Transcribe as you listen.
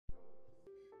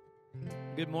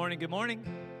Good morning, good morning.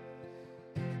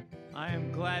 I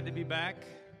am glad to be back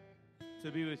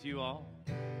to be with you all.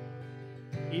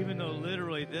 Even though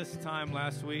literally this time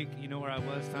last week, you know where I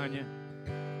was, Tanya?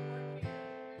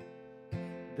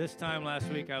 This time last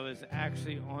week, I was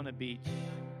actually on a beach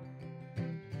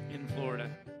in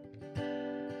Florida.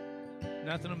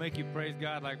 Nothing will make you praise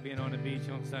God like being on a beach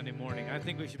on Sunday morning. I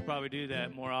think we should probably do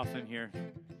that more often here.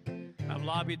 I've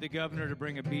lobbied the governor to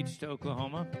bring a beach to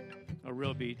Oklahoma, a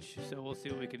real beach, so we'll see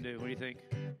what we can do. What do you think?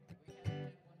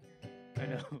 I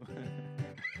know.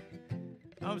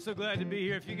 I'm so glad to be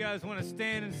here. If you guys want to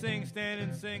stand and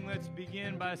sing, let's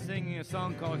begin by singing a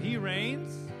song called He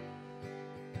Reigns.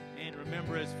 And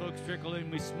remember, as folks trickle in,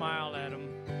 we smile at them.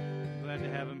 Glad to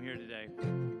have them here today.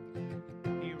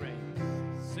 He reigns.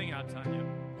 Sing out, Tanya.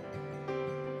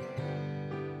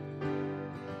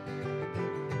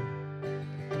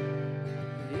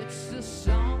 It's the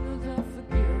song of the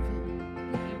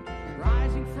forgiven,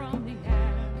 rising from the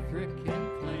African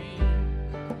plain,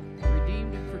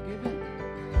 redeemed and forgiven.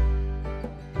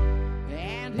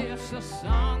 And it's the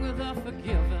song of the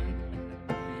forgiven,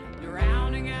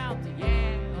 drowning out the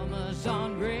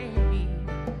Amazon rain.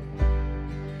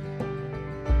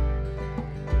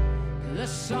 The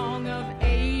song of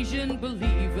Asian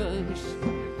believers,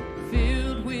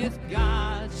 filled with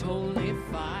God's holy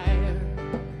fire.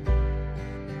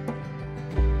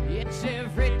 It's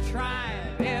every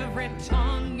tribe, every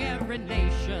tongue, every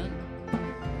nation, a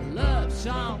love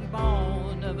song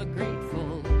born of a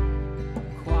grateful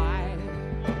choir.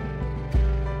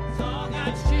 It's all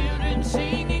God's children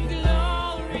singing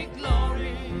glory,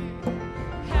 glory,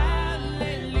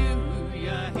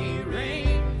 hallelujah, He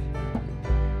reigns,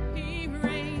 He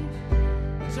reigns.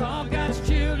 It's all God's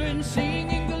children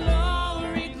singing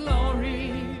glory,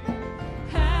 glory,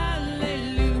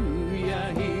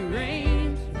 hallelujah, He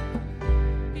reigns,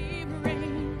 He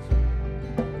reigns.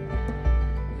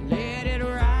 Let it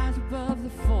rise above the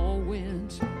four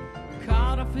winds,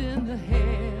 caught up in the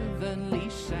heavenly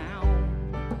sound.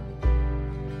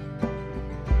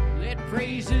 Let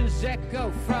praises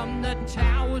echo from the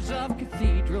towers of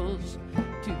cathedrals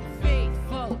to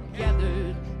faithful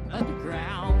gathered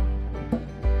underground.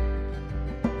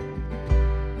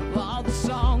 Of all the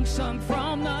songs sung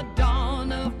from the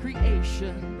dawn of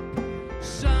creation,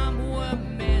 some were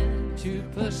meant to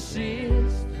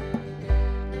persist.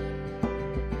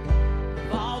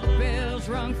 Of all the bells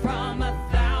rung from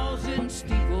 1,000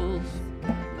 steeples,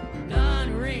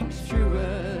 none rings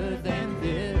truer than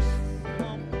this.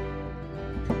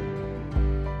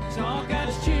 It's all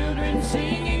God's children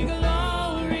singing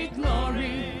glory,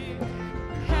 glory,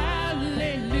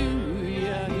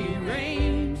 hallelujah, He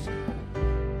reigns,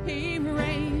 He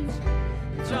reigns.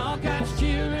 It's all God's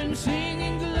children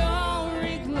singing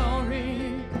glory,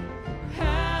 glory,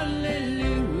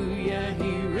 hallelujah,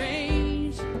 He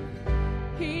reigns,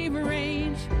 He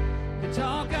reigns. It's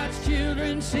all God's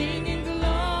children singing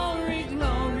glory,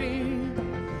 glory,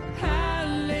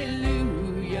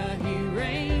 hallelujah, He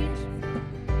reigns,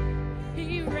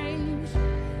 He reigns.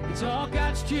 It's all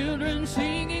God's children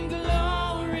singing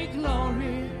glory,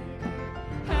 glory,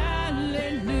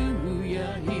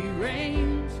 hallelujah, He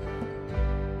reigns,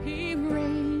 He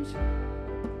reigns.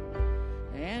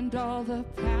 And all the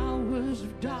powers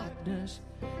of darkness,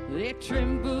 they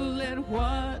tremble at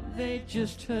what they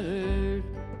just heard.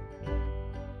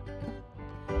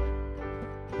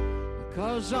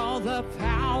 Cause all the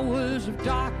powers of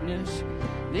darkness,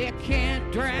 they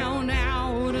can't drown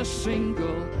out a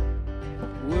single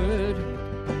word.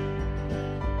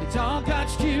 It's all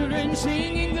God's children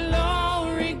singing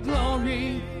glory,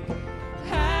 glory,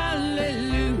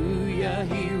 hallelujah,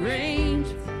 He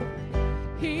reigns,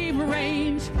 He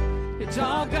reigns. It's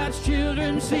all God's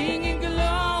children singing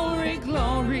glory,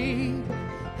 glory,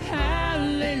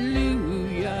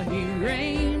 hallelujah, He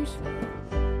reigns,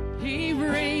 He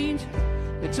reigns.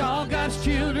 It's all God's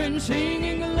children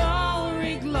singing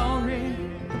glory, glory,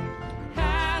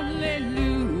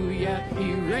 hallelujah,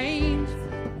 He reigns,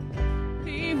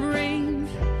 He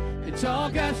reigns. It's all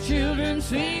God's children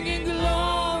singing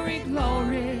glory,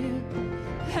 glory,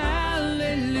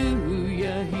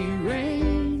 hallelujah, He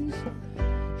reigns,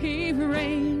 He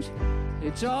reigns.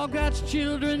 It's all God's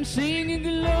children singing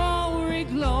glory,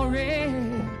 glory,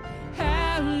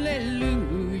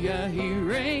 hallelujah, He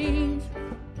reigns.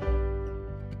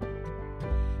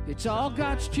 It's all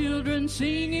God's children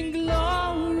singing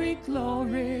glory,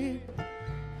 glory,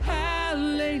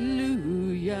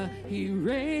 hallelujah, He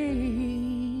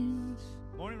reigns.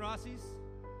 Morning, Rossies.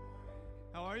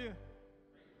 How are you?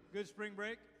 Good spring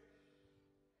break?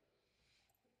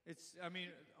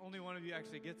 Only one of you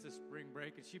actually gets a spring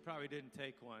break, and she probably didn't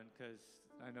take one because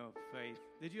I know Faith.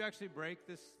 Did you actually break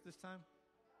this time?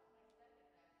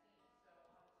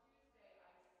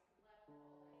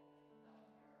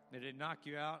 Did it knock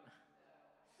you out?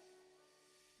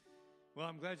 Well,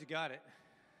 I'm glad you got it.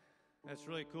 That's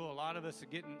really cool. A lot of us have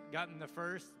gotten the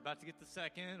first, about to get the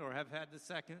second, or have had the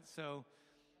second, so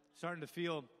starting to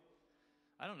feel,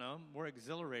 I don't know, more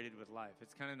exhilarated with life.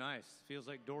 It's kind of nice. Feels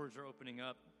like doors are opening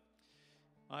up.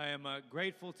 I am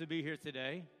grateful to be here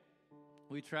today.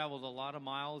 We traveled a lot of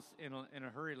miles in a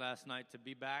hurry last night to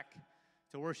be back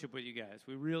to worship with you guys.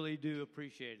 We really do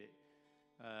appreciate it,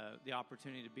 the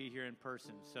opportunity to be here in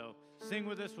person. So sing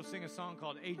with us. We'll sing a song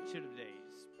called Ancient of Days.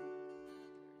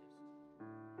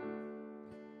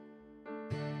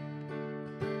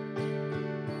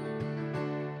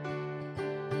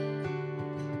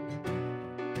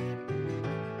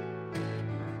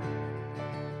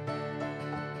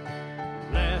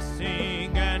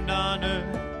 Blessing and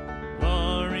honor,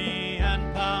 glory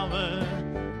and power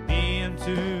be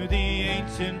unto the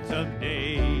Ancient of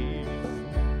Days.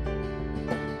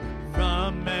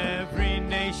 From every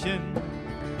nation,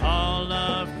 all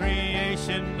of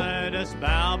creation, let us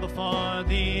bow before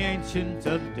the Ancient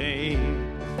of Days.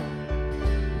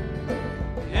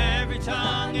 Every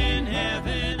tongue in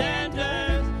heaven and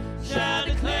earth shall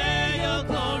declare your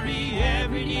glory.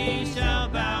 Every knee shall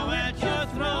bow at your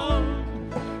throne.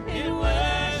 In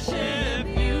worship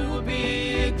you will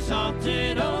be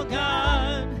exalted, O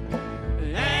God,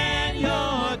 and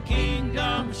your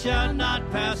kingdom shall not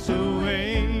pass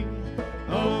away,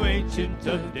 O Ancient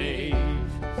of Days.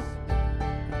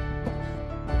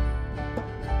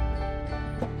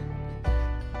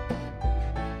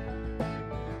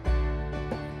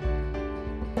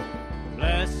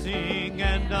 Blessing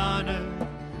and honor,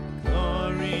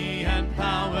 glory and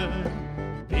power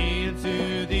be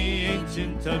unto the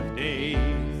Ancient of Days.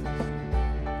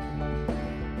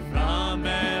 From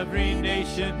every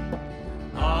nation,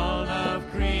 all of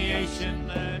creation,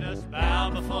 let us bow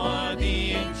before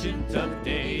the Ancient of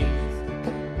Days.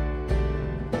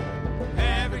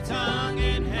 Every tongue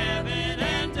in heaven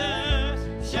and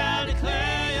earth shall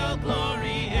declare your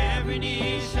glory. Every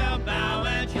knee shall bow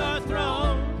at your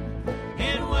throne.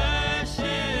 In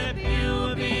worship you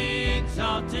will be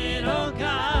exalted, O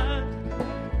God,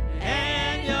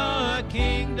 and your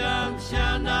kingdom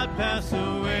shall not pass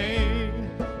away,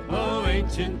 O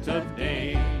Ancient of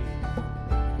Days.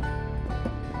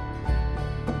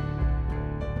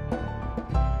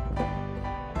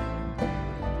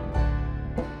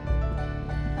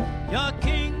 Your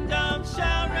kingdom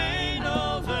shall reign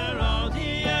over all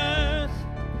the earth.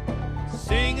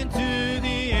 Sing unto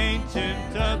the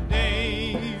Ancient of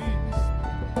Days.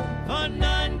 For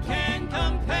none can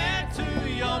compare to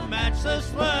your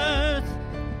matchless worth.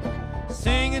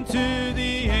 Sing unto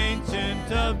the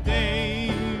Ancient of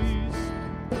Days.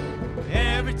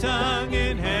 Every tongue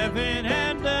in heaven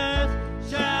and earth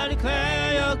shall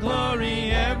declare your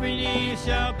glory. Every knee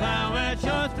shall bow at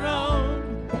your throne.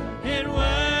 In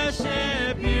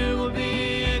worship you will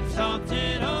be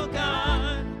exalted, O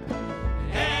God,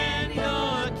 and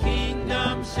your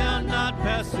kingdom shall not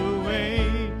pass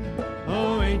away,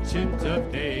 O Ancient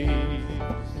of Days.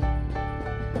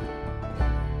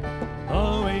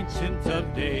 O Ancient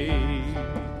of Days.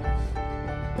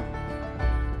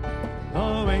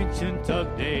 O Ancient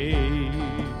of Days.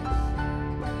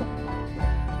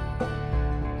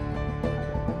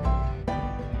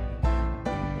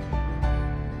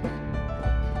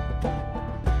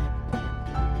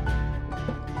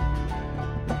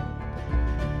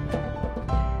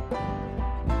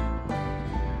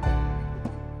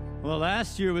 Well,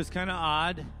 last year was kind of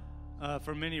odd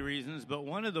for many reasons, but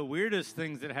one of the weirdest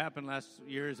things that happened last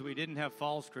year is we didn't have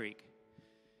Falls Creek.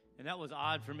 And that was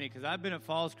odd for me because I've been at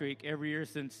Falls Creek every year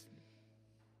since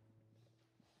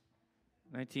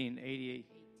 1988,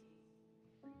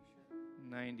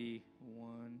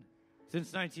 91.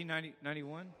 Since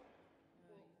 1991?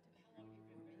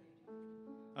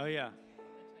 Oh, yeah.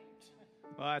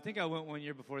 Well, I think I went 1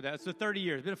 year before that. So 30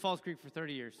 years. Been at Falls Creek for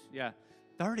 30 years. Yeah.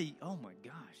 30. Oh, my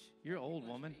gosh. You're an old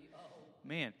woman.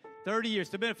 Man, 30 years.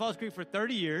 So I've been at Falls Creek for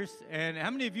 30 years. And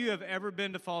how many of you have ever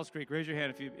been to Falls Creek? Raise your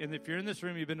hand if you're in this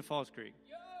room, you've been to Falls Creek.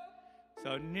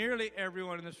 So nearly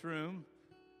everyone in this room.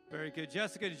 Very good.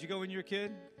 Jessica, did you go when you were a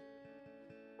kid?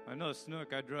 I know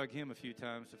Snook. I drug him a few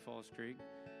times to Falls Creek.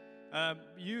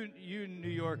 You New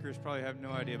Yorkers probably have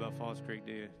no idea about Falls Creek,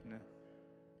 do you? No.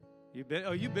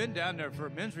 You've been down there for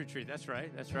a men's retreat. That's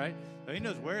right. Oh, he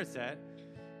knows where it's at.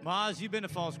 Maz, you've been to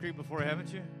Falls Creek before,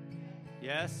 haven't you?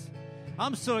 Yes.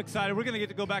 I'm so excited. We're going to get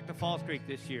to go back to Falls Creek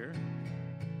this year.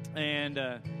 And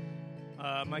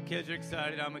my kids are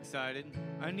excited. I'm excited.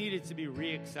 I needed to be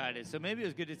re-excited. So maybe it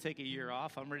was good to take a year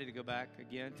off. I'm ready to go back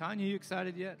again. Tanya, you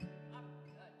excited yet?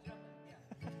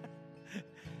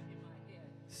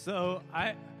 So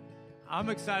I'm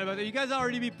excited about that. You guys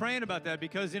already be praying about that,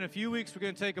 because in a few weeks we're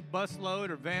going to take a bus load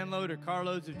or van load or car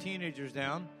loads of teenagers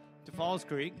down to Falls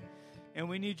Creek, and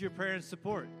we need your prayer and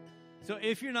support. So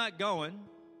if you're not going,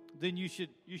 then you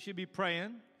should be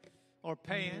praying or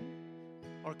paying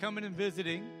or coming and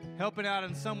visiting, helping out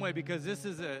in some way, because this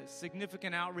is a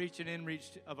significant outreach and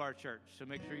in-reach of our church. So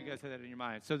make sure you guys have that in your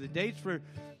mind. So the dates for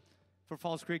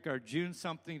Falls Creek are June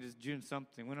something to June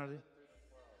something. When are they?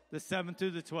 The 7th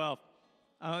through the 12th.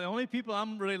 The only people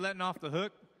I'm really letting off the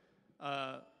hook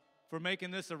for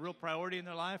making this a real priority in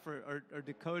their life are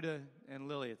Dakota and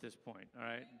Lily at this point. All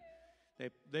right,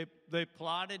 they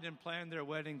plotted and planned their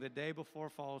wedding the day before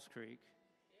Falls Creek,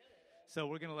 so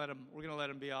we're gonna let them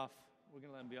be off. We're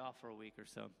gonna let them be off for a week or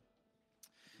so.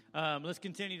 Let's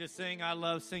continue to sing. I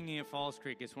love singing at Falls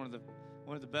Creek. It's one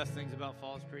of the best things about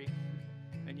Falls Creek.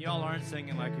 And y'all aren't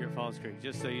singing like you're at Falls Creek.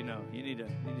 Just so you know, you need to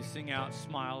sing out,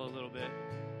 smile a little bit.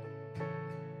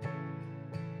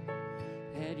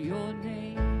 At your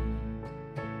name,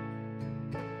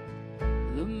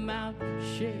 the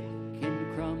mountains shake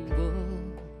and crumble.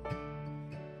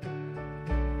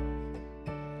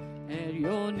 At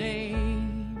your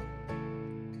name,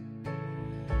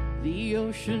 the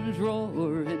oceans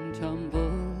roar and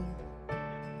tumble.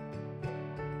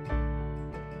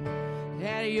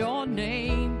 At your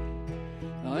name,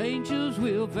 angels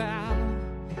will bow,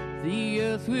 the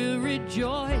earth will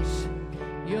rejoice,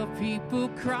 your people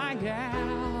cry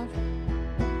out.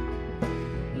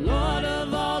 Lord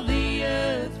of all the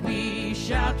earth, we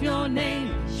shout your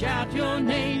name,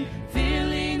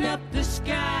 filling up the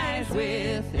skies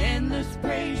with endless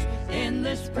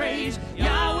praise,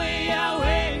 Yahweh,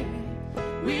 Yahweh.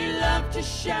 We love to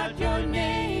shout your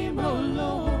name, oh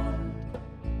Lord.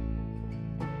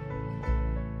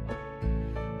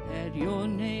 At your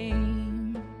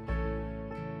name,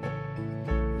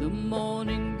 the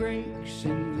morning breaks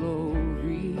in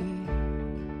glory.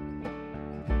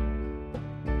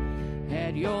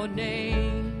 At your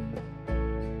name,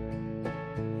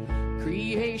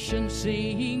 creation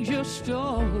sings your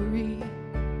story.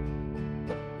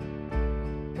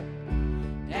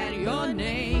 At your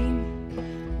name,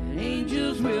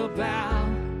 angels will bow,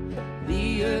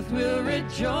 the earth will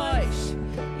rejoice,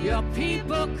 your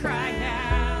people cry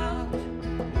out.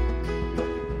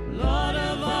 Lord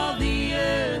of all the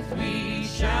earth, we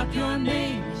shout your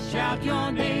name,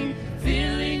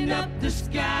 filling up the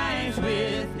skies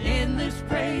with endless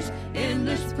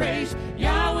praise,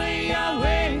 Yahweh,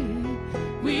 Yahweh.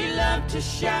 We love to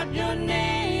shout your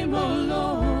name, oh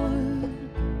Lord.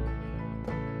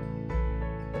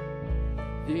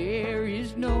 There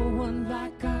is no one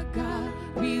like our God,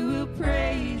 we will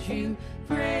praise you.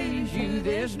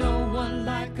 There's no one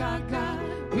like our God,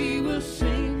 we will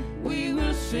sing.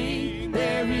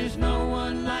 There is no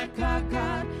one like our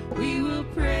God, we will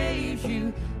praise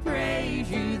you.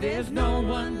 There's no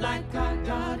one like our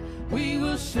God, we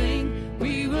will sing.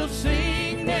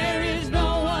 There is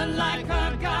no one like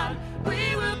our God,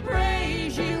 we will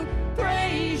praise you.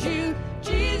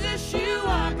 Jesus, you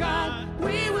are God,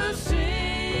 we will sing.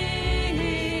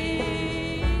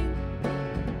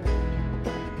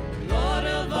 Lord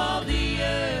of all the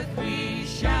earth, we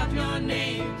shout your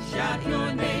name,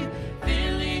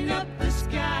 filling up the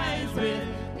skies with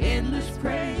endless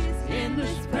praise,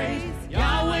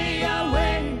 Yahweh,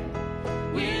 Yahweh.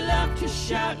 We love to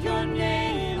shout your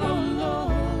name, oh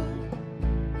Lord.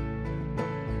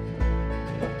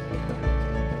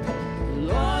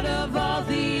 Lord of all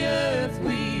the earth,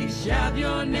 we shout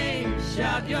your name,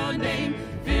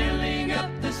 filling up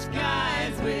the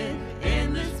skies with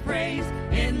endless praise,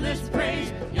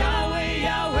 Yahweh,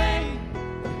 Yahweh.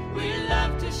 We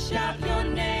love to shout your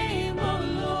name, oh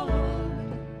Lord.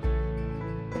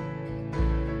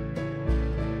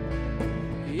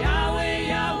 Yahweh,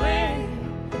 Yahweh.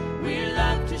 We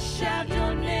love to shout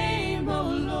your name, oh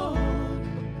Lord.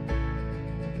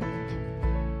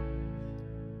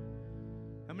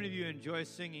 How many of you enjoy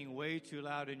singing way too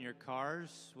loud in your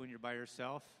cars when you're by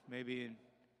yourself?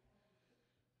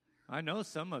 I know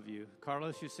some of you.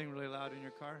 Carlos, you sing really loud in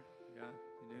your car? Yeah,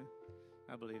 you do?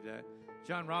 I believe that.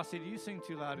 John Rossi, do you sing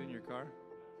too loud in your car?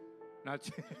 Not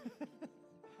too.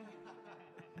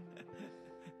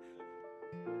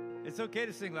 It's okay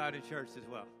to sing loud in church as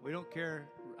well. We don't care.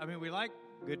 I mean, we like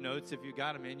good notes if you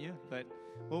got them in you, but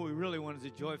what we really want is a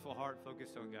joyful heart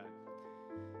focused on God.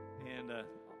 And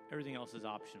everything else is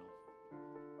optional.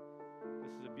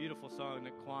 This is a beautiful song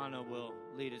that Kwana will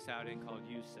lead us out in called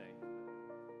You Say.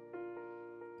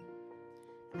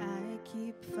 I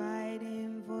keep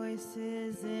fighting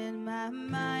voices in my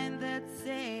mind that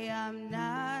say I'm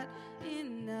not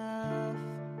enough.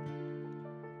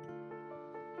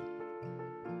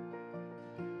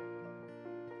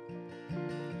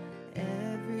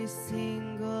 Every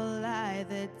single lie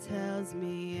that tells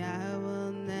me I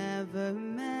will never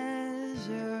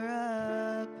measure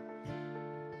up.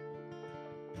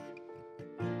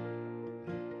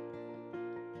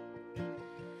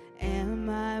 Am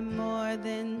I more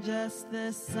than just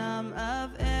the sum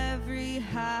of every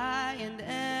high and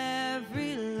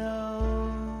every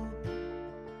low?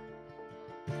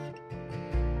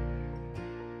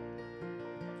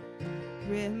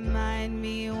 Remind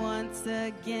me once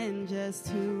again just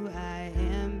who I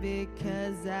am,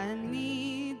 because I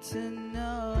need to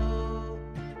know.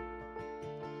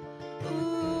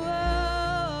 Ooh,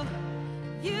 oh,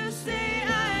 you say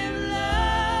I'm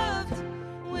loved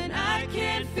when I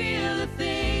can't feel a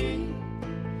thing.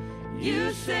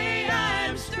 You say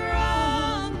I'm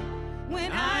strong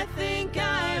when I think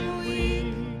I'm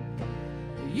weak.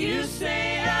 You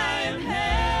say I'm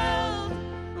held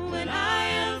when I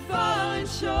am falling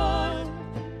short,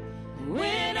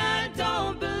 when I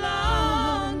don't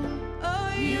belong.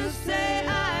 Oh, you say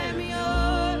I'm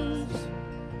yours,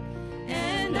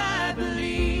 and I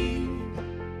believe.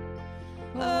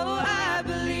 Oh, I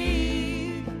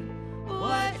believe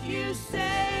what you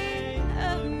say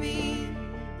of me.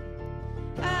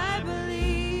 I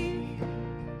believe.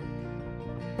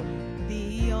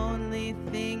 The only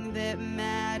thing that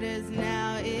matters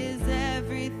now is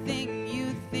everything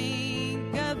you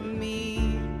think of me.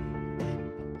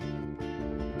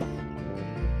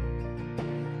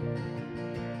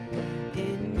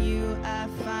 In you I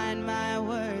find my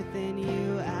worth, in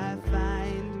you I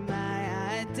find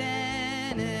my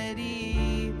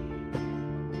identity.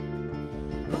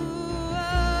 Ooh,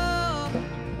 oh,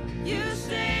 you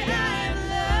say I'm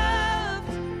loved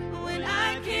when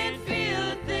I can't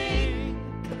feel a thing.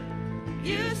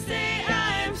 You say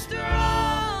I'm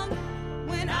strong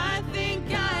when I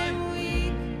think I'm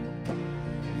weak.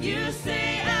 You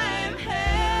say I'm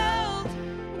held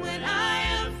when I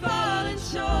am falling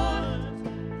short,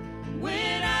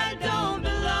 when I don't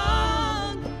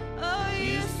belong. Oh,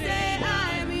 you say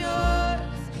I'm yours,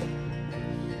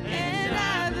 and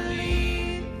I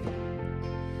believe.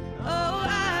 Oh,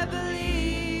 I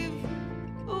believe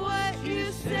what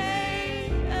you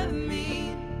say of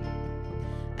me.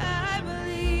 I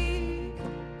believe.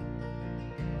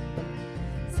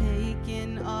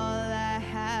 Taking all I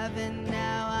have and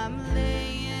now I'm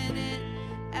laying it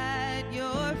at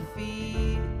your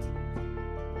feet.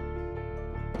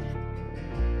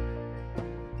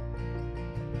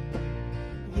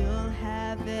 You'll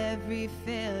have every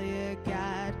failure,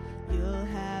 God. You'll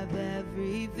have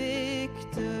every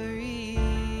victory.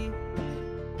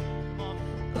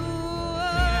 Ooh,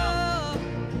 oh,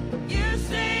 you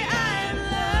say I'm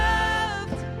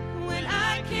loved when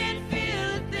I can't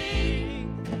feel a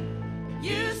thing.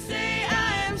 You say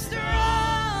I'm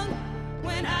strong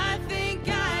when I think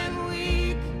I'm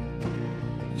weak.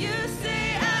 You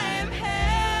say I'm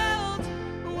held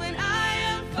when I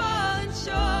am falling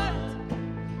short,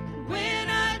 when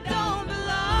I don't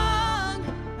belong.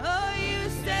 Oh, you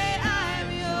say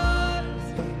I'm yours,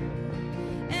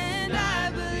 and I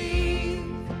believe.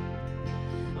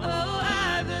 Oh,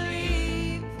 I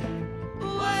believe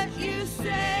what you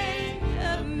say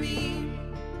of me.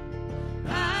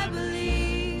 I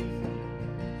believe.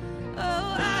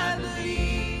 Oh, I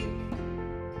believe.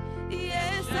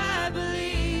 Yes, I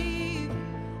believe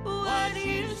what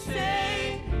you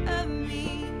say of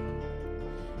me.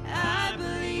 I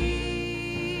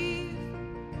believe.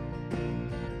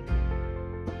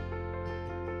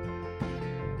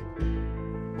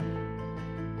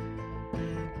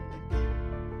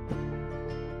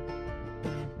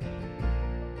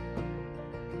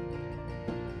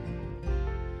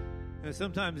 And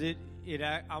sometimes I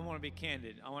want to be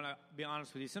candid. I want to be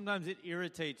honest with you. Sometimes it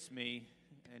irritates me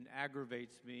and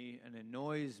aggravates me and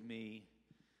annoys me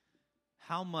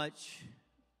how much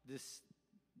this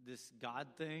God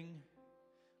thing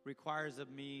requires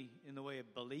of me in the way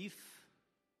of belief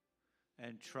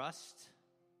and trust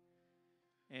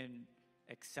and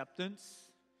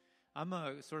acceptance. I'm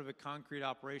a sort of a concrete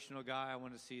operational guy. I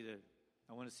want to see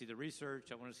the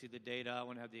research. I want to see the data. I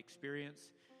want to have the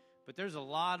experience. But there's a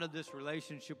lot of this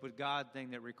relationship with God thing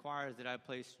that requires that I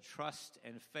place trust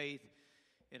and faith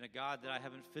in a God that I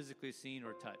haven't physically seen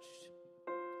or touched.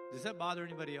 Does that bother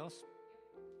anybody else?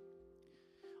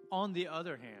 On the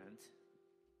other hand,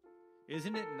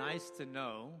 isn't it nice to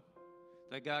know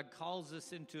that God calls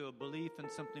us into a belief in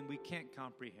something we can't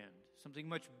comprehend, something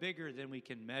much bigger than we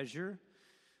can measure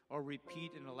or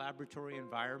repeat in a laboratory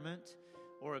environment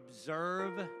or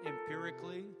observe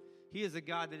empirically. He is a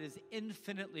God that is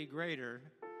infinitely greater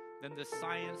than the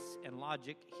science and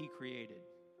logic he created.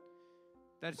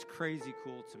 That's crazy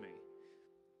cool to me.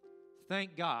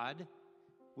 Thank God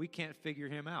we can't figure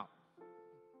him out.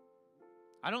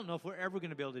 I don't know if we're ever going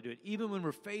to be able to do it. Even when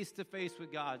we're face to face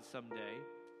with God someday,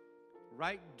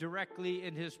 right directly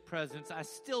in his presence, I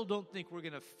still don't think we're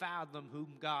going to fathom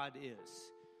whom God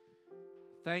is.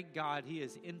 Thank God he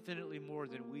is infinitely more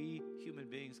than we human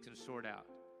beings can sort out.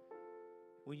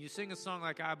 When you sing a song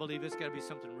like I Believe, it's got to be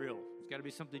something real. It's got to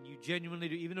be something you genuinely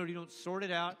do. Even though you don't sort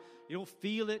it out, you don't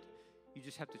feel it, you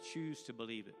just have to choose to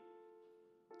believe it.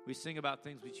 We sing about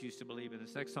things we choose to believe in.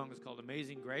 This next song is called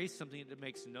Amazing Grace, something that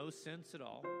makes no sense at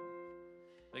all.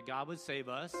 That God would save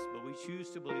us, but we choose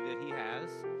to believe that he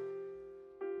has.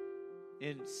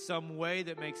 In some way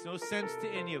that makes no sense to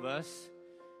any of us,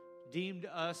 deemed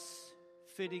us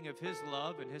fitting of his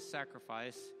love and his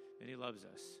sacrifice, and he loves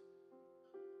us.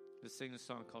 Let's sing a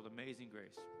song called Amazing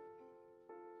Grace.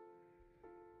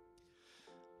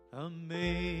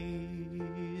 Amazing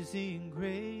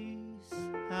grace,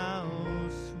 how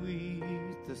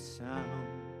sweet the sound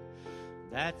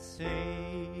that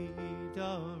saved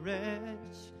a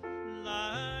wretch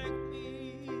like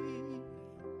me.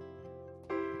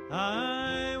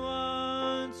 I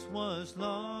once was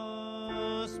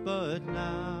lost, but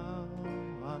now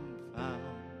I'm found,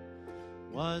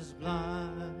 was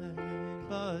blind,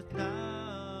 but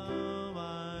now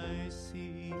I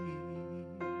see.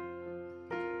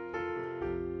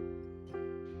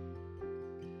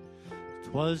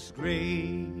 'Twas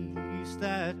grace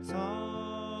that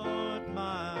taught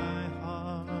my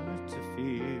heart to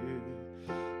fear,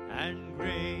 and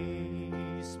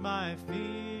grace my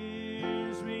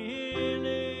fears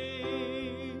relieved.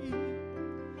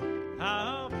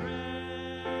 How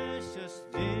precious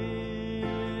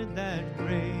did that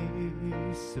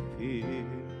grace appear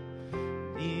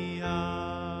the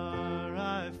hour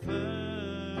I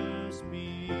first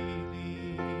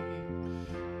believed.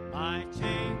 My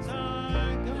chains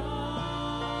are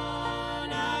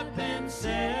gone, I've been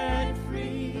set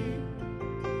free.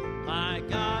 My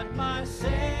God, my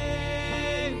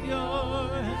Savior,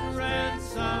 has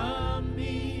ransomed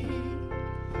me.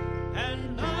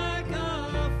 And like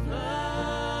a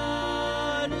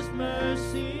flood, his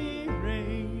mercy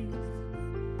reigns.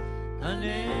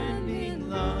 Unending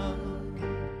love,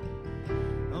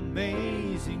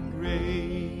 amazing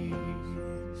grace.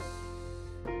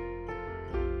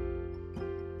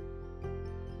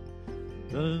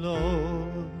 The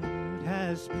Lord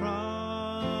has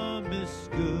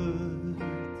promised good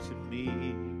to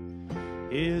me.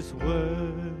 His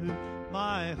word,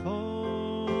 my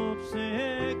hope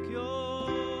secures.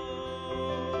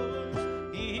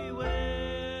 He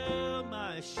will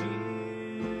my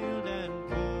shield and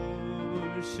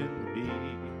portion be,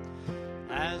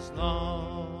 as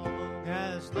long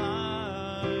as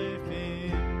life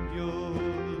endures.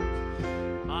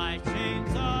 My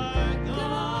chains are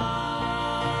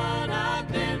gone, I've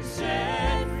been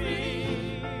set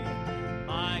free.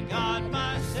 My God,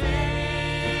 my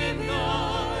Savior,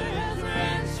 has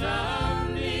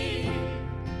ransomed me.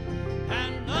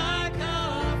 And like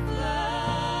a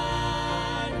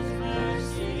flood, his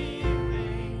mercy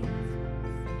reigns.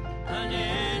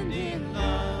 Unending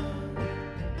love,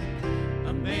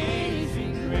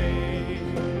 amazing grace.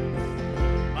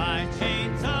 My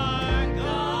chains are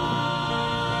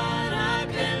gone,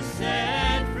 I've been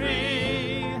set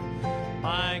free.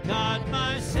 My God,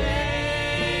 my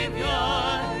Savior,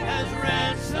 has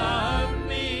ransomed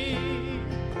me.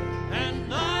 And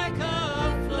like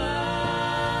a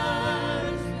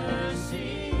flood, his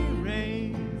mercy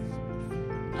reigns.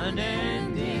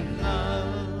 Unending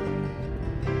love,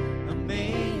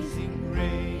 amazing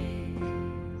grace.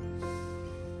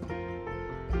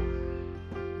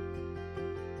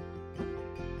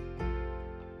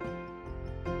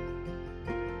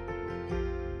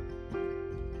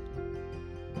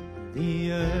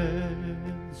 The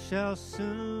earth shall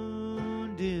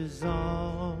soon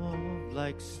dissolve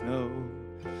like snow.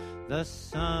 The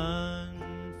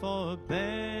sun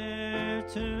forbear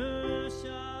to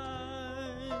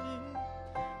shine.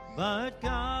 But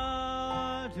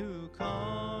God, who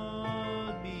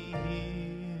called me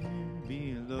here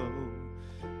below,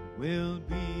 will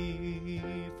be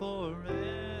forever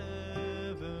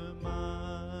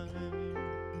mine.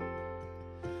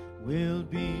 Will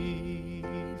be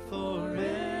forever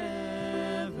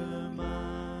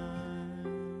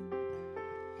mine.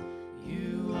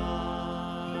 You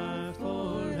are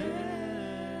forever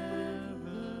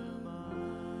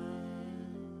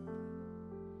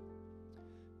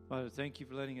Father, thank you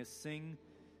for letting us sing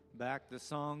back the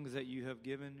songs that you have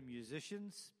given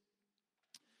musicians,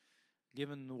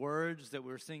 given the words that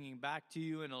we're singing back to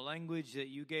you in a language that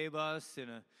you gave us,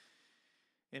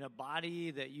 in a body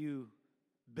that you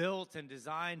built and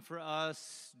designed for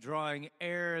us, drawing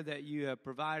air that you have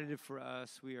provided for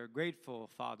us. We are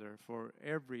grateful, Father, for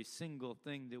every single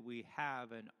thing that we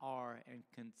have and are and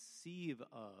conceive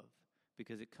of,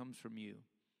 because it comes from you.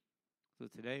 So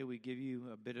today we give you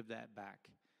a bit of that back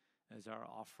as our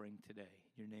offering today.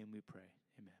 In your name we pray.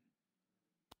 Amen.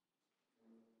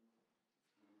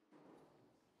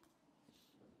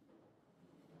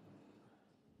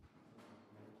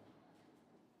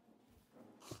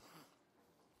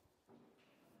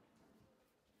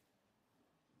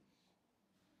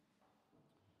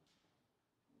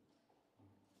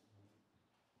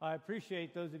 I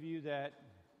appreciate those of you that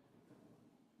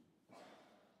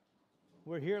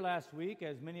were here last week,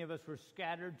 as many of us were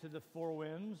scattered to the four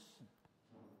winds.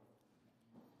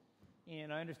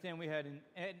 And I understand we had an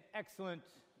excellent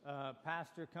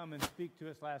pastor come and speak to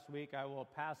us last week. I will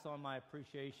pass on my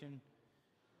appreciation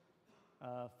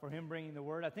for him bringing the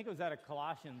word. I think it was out of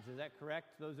Colossians. Is that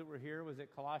correct? Those that were here, was it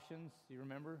Colossians? Do you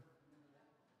remember?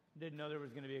 Didn't know there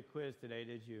was going to be a quiz today,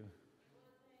 did you?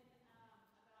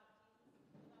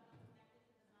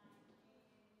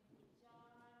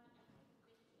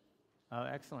 Oh,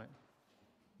 excellent.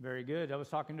 Very good. I was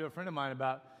talking to a friend of mine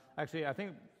about, actually, I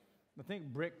think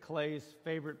Brick Clay's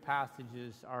favorite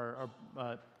passages are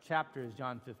chapter is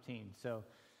John 15. So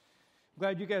I'm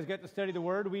glad you guys got to study the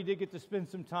Word. We did get to spend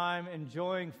some time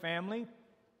enjoying family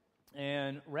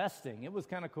and resting. It was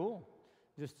kind of cool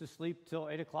just to sleep till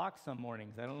 8 o'clock some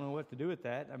mornings. I don't know what to do with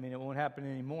that. I mean, it won't happen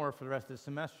anymore for the rest of the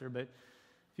semester, but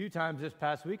a few times this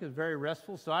past week was very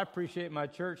restful. So I appreciate my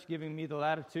church giving me the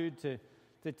latitude to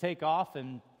take off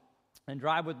and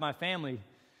drive with my family.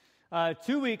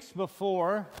 2 weeks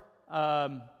before,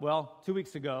 2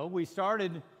 weeks ago, we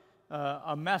started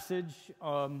a message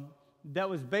that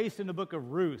was based in the book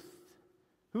of Ruth.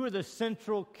 Who are the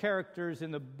central characters in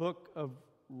the book of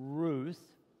Ruth?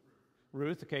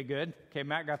 Ruth, okay, good. Okay,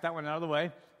 Matt got that one out of the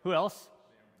way. Who else?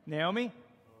 Naomi?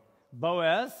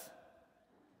 Boaz?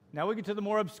 Now we get to the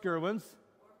more obscure ones.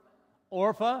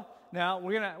 Orpah. Now,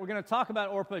 we're gonna talk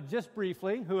about Orpah just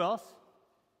briefly. Who else?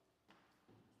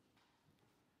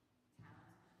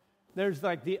 There's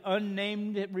like the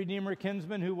unnamed Redeemer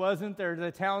kinsman who wasn't. There's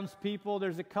the townspeople.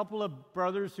 There's a couple of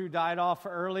brothers who died off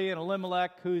early, and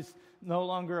Elimelech, who's no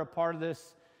longer a part of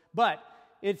this. But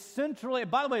it's centrally,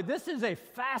 by the way, this is a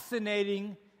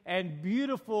fascinating and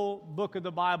beautiful book of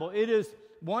the Bible. It is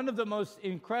one of the most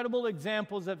incredible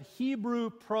examples of Hebrew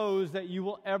prose that you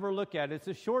will ever look at. It's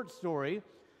a short story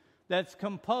that's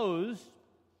composed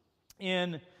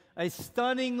in a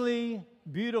stunningly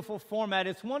beautiful format.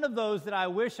 It's one of those that I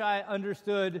wish I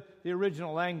understood the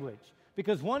original language,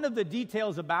 because one of the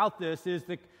details about this is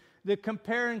the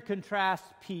compare and contrast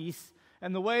piece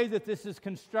and the way that this is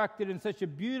constructed in such a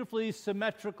beautifully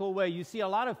symmetrical way. You see a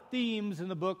lot of themes in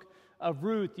the book of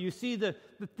Ruth. You see the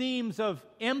themes of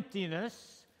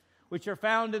emptiness, which are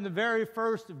found in the very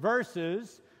first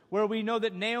verses, where we know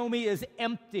that Naomi is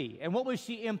empty. And what was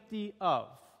she empty of?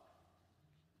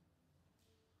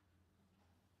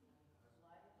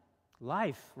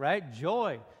 Life, right?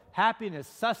 Joy, happiness,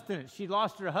 sustenance. She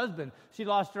lost her husband. She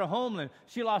lost her homeland.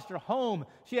 She lost her home.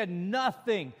 She had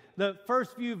nothing. The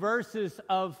first few verses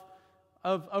of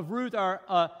Ruth are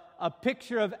a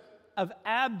picture of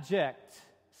abject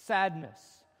sadness.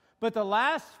 But the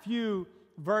last few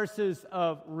verses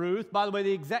of Ruth, by the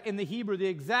way, in the Hebrew, the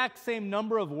exact same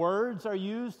number of words are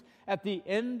used at the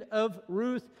end of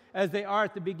Ruth as they are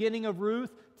at the beginning of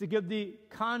Ruth, to give the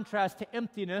contrast to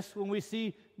emptiness when we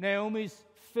see Naomi's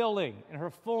filling and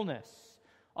her fullness.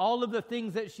 All of the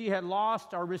things that she had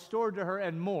lost are restored to her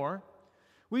and more.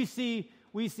 We see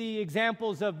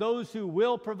examples of those who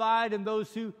will provide and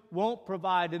those who won't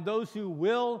provide, and those who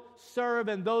will serve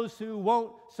and those who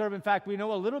won't serve. In fact, we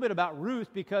know a little bit about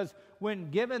Ruth because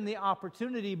when given the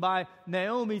opportunity by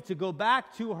Naomi to go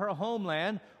back to her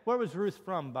homeland, where was Ruth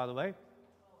from, by the way?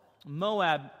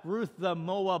 Moab. Ruth the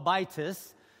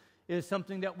Moabitess is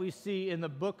something that we see in the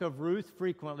book of Ruth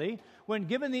frequently. When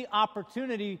given the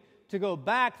opportunity to go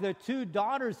back, the two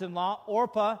daughters-in-law,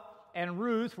 Orpah and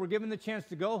Ruth, were given the chance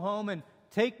to go home and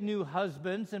take new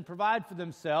husbands and provide for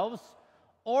themselves.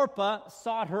 Orpah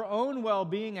sought her own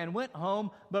well-being and went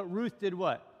home, but Ruth did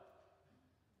what?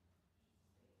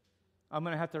 I'm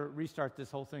going to have to restart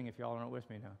this whole thing if y'all aren't with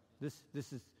me now. This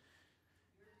is...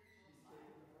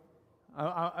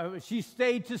 she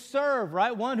stayed to serve,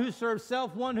 right? One who served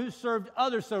self, one who served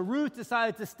others. So Ruth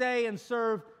decided to stay and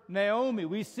serve Naomi.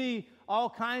 We see all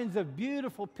kinds of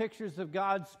beautiful pictures of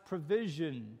God's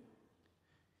provision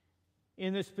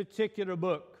in this particular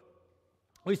book.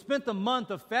 We spent the month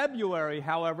of February,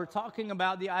 however, talking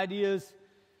about the ideas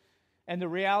and the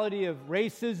reality of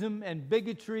racism and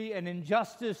bigotry and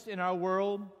injustice in our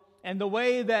world, and the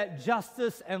way that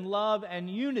justice and love and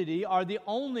unity are the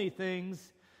only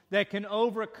things that can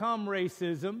overcome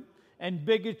racism and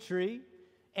bigotry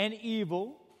and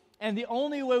evil, and the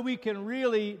only way we can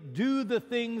really do the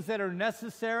things that are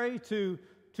necessary to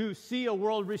see a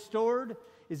world restored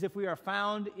is if we are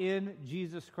found in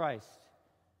Jesus Christ.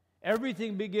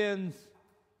 Everything begins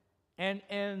and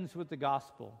ends with the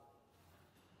gospel.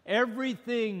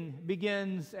 Everything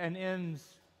begins and ends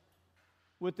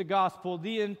with the gospel.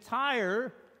 The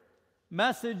entire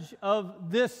message of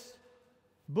this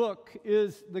book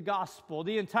is the gospel.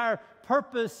 The entire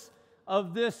purpose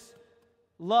of this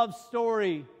love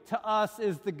story to us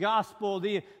is the gospel.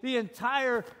 The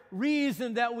entire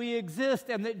reason that we exist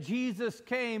and that Jesus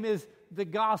came is the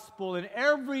gospel. And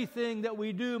everything that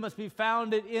we do must be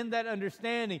founded in that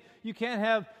understanding. You can't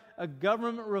have a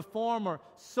government reform or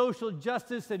social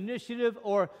justice initiative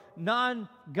or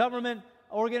non-government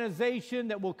organization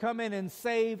that will come in and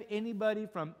save anybody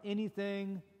from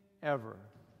anything ever.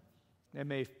 They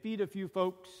may feed a few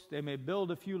folks, they may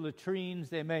build a few latrines,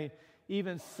 they may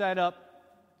even set up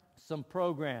some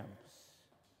programs.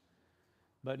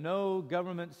 But no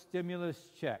government stimulus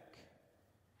check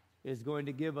is going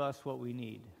to give us what we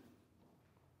need.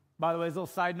 By the way, as a little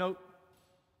side note,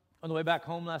 on the way back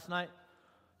home last night,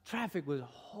 traffic was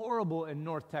horrible in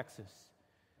North Texas.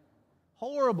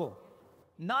 Horrible.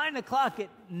 9 o'clock at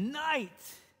night.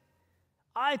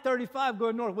 I-35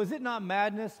 going north. Was it not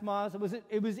madness, Maz?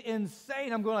 It was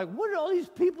insane. I'm going like, what are all these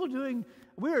people doing?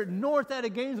 We're north out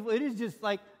of Gainesville. It is just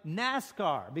like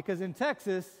NASCAR, because in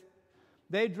Texas,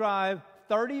 they drive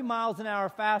 30 miles an hour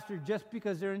faster just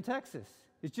because they're in Texas.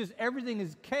 It's just everything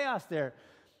is chaos there.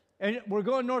 And we're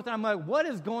going north, and I'm like, what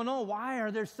is going on? Why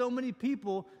are there so many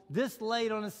people this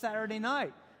late on a Saturday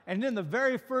night? And then the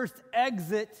very first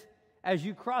exit, as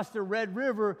you cross the Red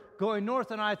River, going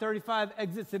north on I-35,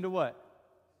 exits into what?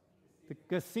 The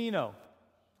casino.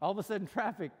 All of a sudden,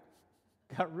 traffic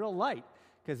got real light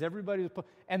because everybody was...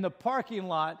 And the parking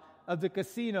lot of the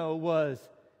casino was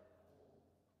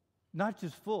not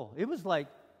just full. It was like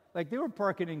they were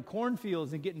parking in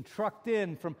cornfields and getting trucked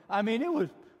in from... I mean, it was...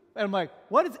 And I'm like,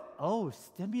 what is... Oh,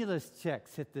 stimulus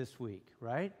checks hit this week,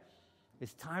 right?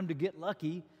 It's time to get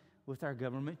lucky with our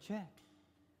government check.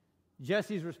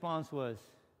 Jesse's response was,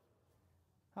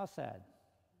 how sad.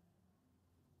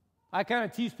 I kind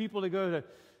of tease people to go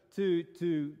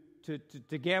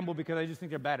to gamble because I just think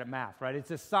they're bad at math, right?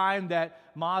 It's a sign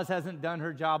that Maz hasn't done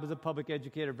her job as a public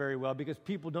educator very well because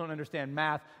people don't understand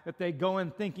math if they go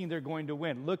in thinking they're going to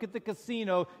win. Look at the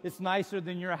casino. It's nicer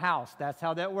than your house. That's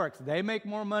how that works. They make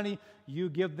more money. You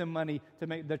give them money to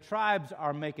make. The tribes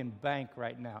are making bank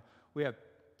right now. We have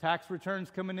tax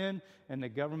returns coming in and the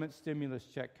government stimulus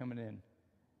check coming in.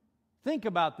 Think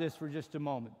about this for just a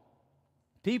moment.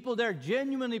 People there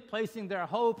genuinely placing their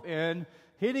hope in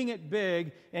hitting it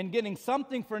big and getting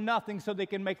something for nothing so they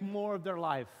can make more of their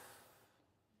life.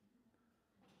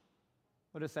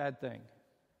 What a sad thing.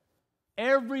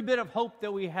 Every bit of hope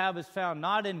that we have is found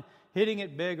not in hitting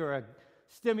it big or a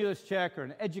stimulus check or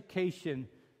an education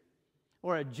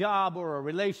or a job or a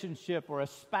relationship or a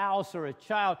spouse or a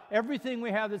child. Everything we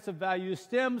have that's of value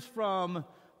stems from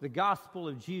the gospel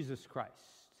of Jesus Christ.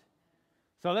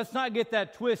 So let's not get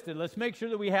that twisted. Let's make sure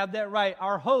that we have that right.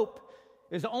 Our hope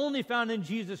is only found in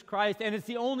Jesus Christ, and it's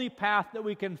the only path that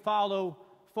we can follow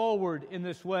forward in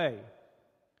this way.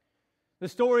 The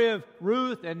story of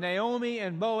Ruth and Naomi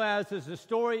and Boaz is the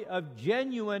story of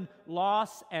genuine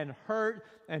loss and hurt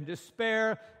and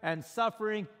despair and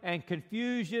suffering and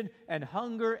confusion and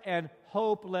hunger and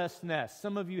hopelessness.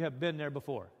 Some of you have been there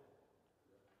before.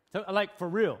 So, like, for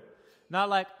real. Not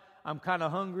like, I'm kind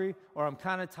of hungry or I'm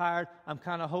kind of tired, I'm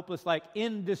kind of hopeless, like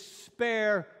in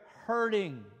despair,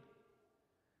 hurting.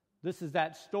 This is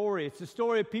that story. It's the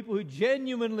story of people who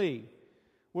genuinely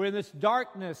were in this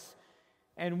darkness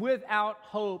and without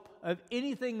hope of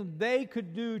anything they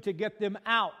could do to get them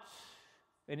out.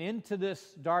 And into this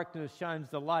darkness shines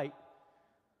the light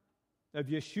of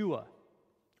Yeshua,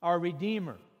 our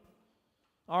Redeemer,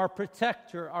 our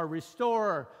Protector, our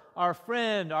Restorer, our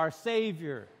Friend, our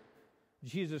Savior,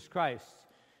 Jesus Christ.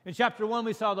 In chapter 1,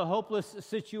 we saw the hopeless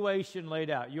situation laid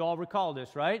out. You all recall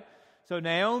this, right? So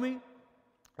Naomi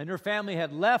and her family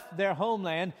had left their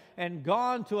homeland and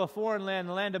gone to a foreign land,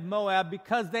 the land of Moab,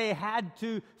 because they had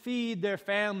to feed their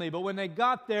family. But when they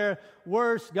got there,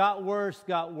 worse got worse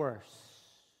got worse.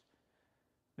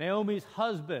 Naomi's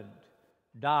husband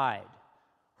died.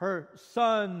 Her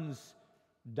sons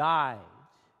died.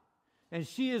 And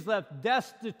she is left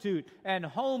destitute and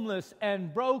homeless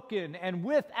and broken and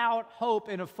without hope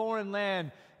in a foreign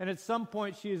land. And at some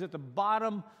point, she is at the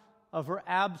bottom of her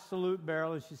absolute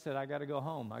barrel, and she said, I got to go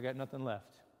home. I got nothing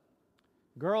left.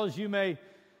 Girls, you may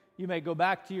go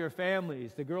back to your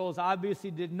families. The girls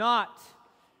obviously did not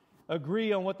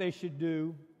agree on what they should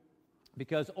do,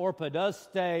 because Orpah does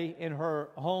stay in her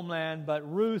homeland, but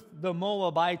Ruth the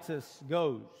Moabitess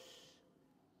goes.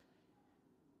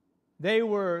 They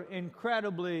were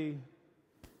incredibly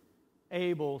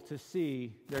able to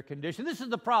see their condition. This is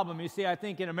the problem, you see, I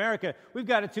think in America, we've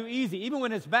got it too easy. Even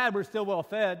when it's bad, we're still well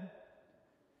fed.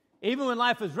 Even when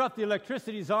life is rough, the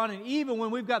electricity's on, and even when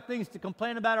we've got things to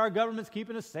complain about, our government's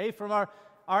keeping us safe from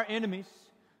our enemies.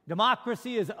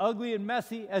 Democracy, as ugly and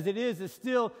messy as it is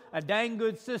still a dang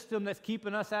good system that's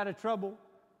keeping us out of trouble.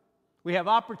 We have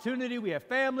opportunity, we have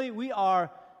family, we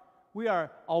are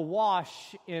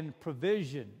awash in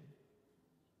provision.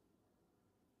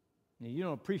 Now, you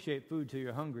don't appreciate food till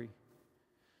you're hungry.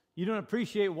 You don't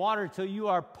appreciate water till you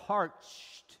are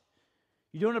parched.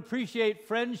 You don't appreciate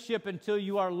friendship until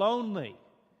you are lonely.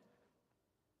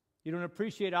 You don't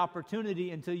appreciate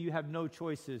opportunity until you have no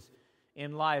choices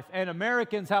in life. And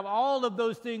Americans have all of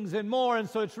those things and more, and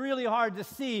so it's really hard to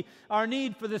see our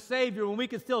need for the Savior when we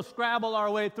can still scrabble our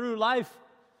way through life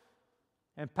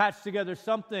and patch together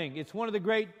something. It's one of the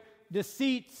great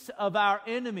deceits of our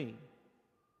enemy,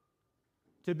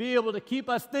 to be able to keep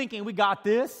us thinking, we got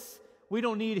this, we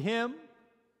don't need him.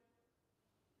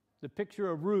 The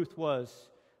picture of Ruth was,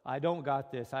 I don't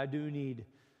got this, I do need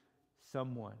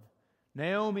someone.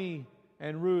 Naomi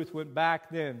and Ruth went back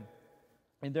then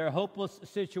in their hopeless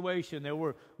situation. They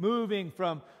were moving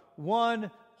from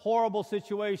one horrible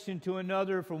situation to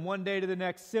another, from one day to the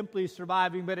next, simply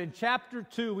surviving. But in chapter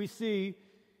 2, we see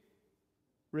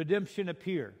redemption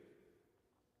appear.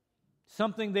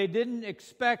 Something they didn't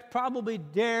expect, probably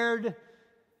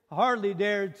hardly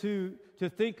dared to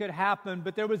think could happen,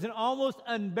 but there was an almost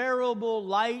unbearable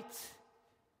light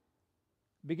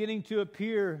beginning to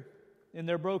appear in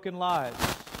their broken lives.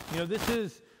 You know, this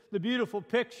is the beautiful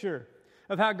picture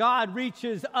of how God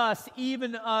reaches us,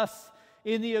 even us,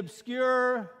 in the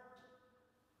obscure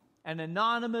and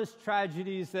anonymous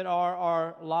tragedies that are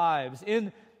our lives.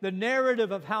 In the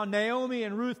narrative of how Naomi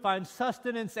and Ruth find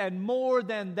sustenance and more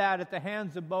than that at the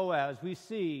hands of Boaz, we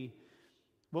see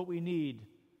what we need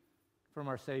from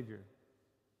our Savior.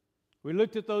 We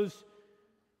looked at those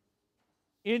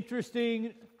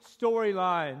interesting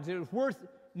storylines. It was worth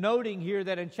noting here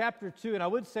that in chapter 2, and I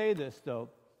would say this though,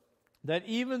 that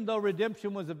even though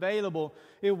redemption was available,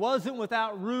 it wasn't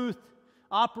without Ruth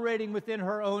operating within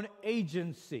her own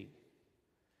agency.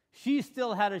 She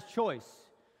still had a choice.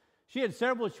 She had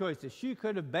several choices. She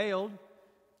could have bailed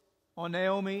on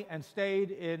Naomi and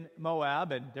stayed in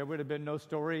Moab, and there would have been no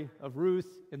story of Ruth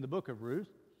in the book of Ruth.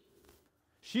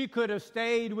 She could have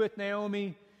stayed with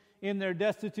Naomi in their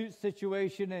destitute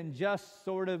situation and just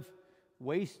sort of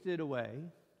wasted away,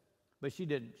 but she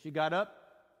didn't. She got up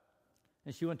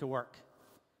and she went to work.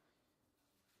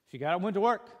 She got up and went to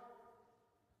work.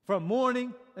 From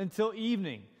morning until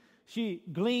evening, she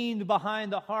gleaned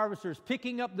behind the harvesters,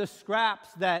 picking up the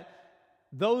scraps that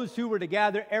those who were to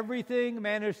gather everything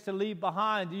managed to leave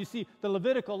behind. You see, the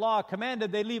Levitical law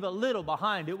commanded they leave a little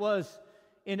behind. It was,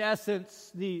 in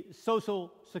essence, the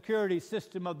social security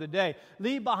system of the day.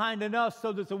 Leave behind enough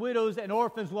so that the widows and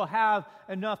orphans will have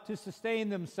enough to sustain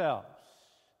themselves.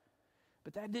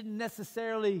 But that didn't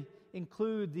necessarily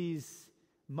include these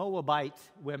Moabite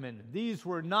women. These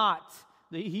were not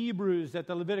the Hebrews that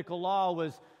the Levitical law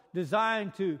was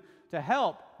designed to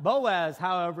help. Boaz,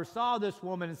 however, saw this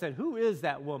woman and said, who is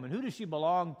that woman? Who does she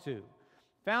belong to?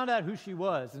 Found out who she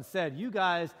was and said, you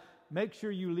guys, make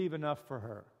sure you leave enough for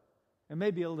her, and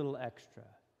maybe a little extra.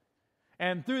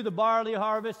 And through the barley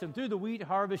harvest and through the wheat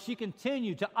harvest, she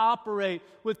continued to operate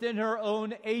within her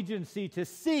own agency to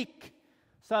seek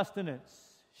sustenance.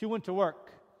 She went to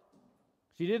work.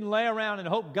 She didn't lay around and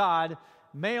hope God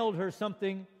mailed her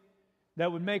something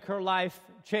that would make her life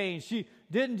change. She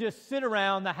didn't just sit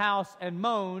around the house and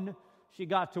moan. She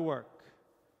got to work.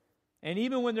 And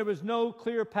even when there was no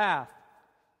clear path,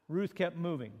 Ruth kept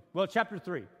moving. Well, chapter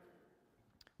 3,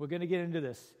 we're going to get into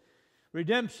this.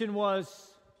 Redemption was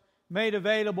made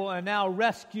available, and now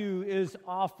rescue is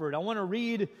offered. I want to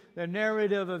read the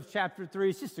narrative of chapter 3.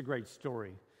 It's just a great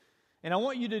story. And I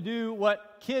want you to do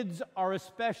what kids are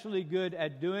especially good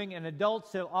at doing and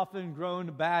adults have often grown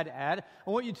bad at. I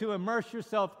want you to immerse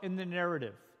yourself in the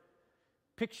narrative.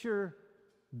 Picture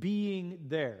being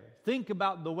there. Think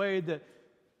about the way that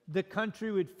the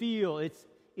country would feel.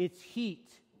 its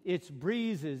heat, its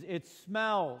breezes, its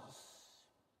smells,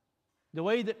 the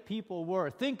way that people were.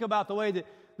 Think about the way that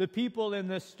the people in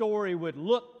this story would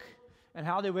look and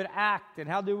how they would act and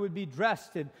how they would be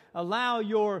dressed, and allow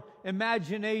your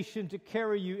imagination to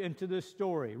carry you into this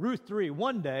story. Ruth 3,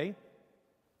 one day,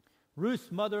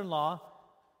 Ruth's mother-in-law,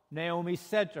 Naomi,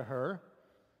 said to her,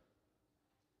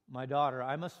 "My daughter,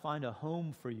 I must find a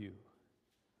home for you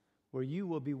where you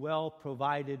will be well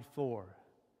provided for."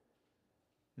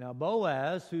 Now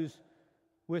Boaz,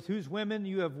 with whose women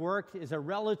you have worked, is a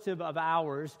relative of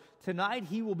ours. Tonight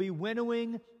he will be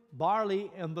winnowing barley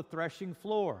on the threshing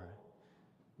floor.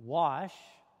 Wash,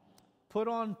 put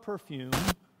on perfume,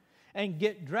 and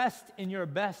get dressed in your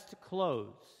best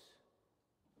clothes.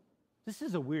 This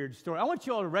is a weird story. I want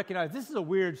you all to recognize this is a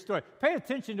weird story. Pay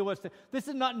attention to this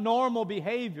is not normal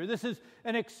behavior. This is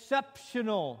an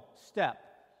exceptional step.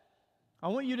 I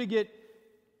want you to get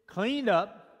cleaned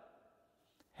up,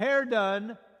 hair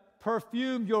done,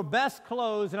 perfumed, your best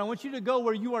clothes, and I want you to go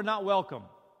where you are not welcome.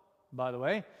 By the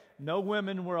way, no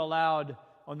women were allowed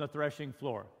on the threshing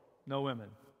floor. No women,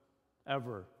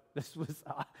 ever. This was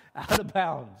out of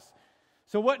bounds.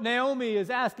 So what Naomi is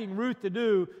asking Ruth to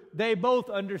do, they both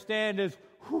understand is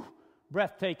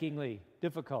breathtakingly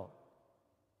difficult.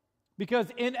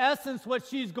 Because in essence, what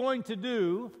she's going to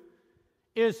do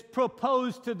is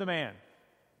propose to the man.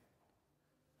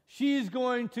 She's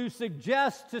going to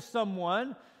suggest to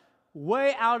someone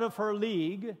way out of her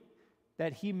league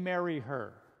that he marry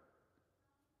her.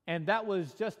 And that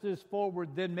was just as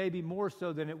forward then, maybe more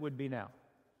so than it would be now.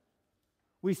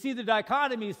 We see the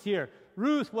dichotomies here.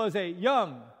 Ruth was a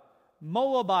young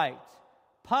Moabite,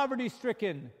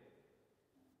 poverty-stricken,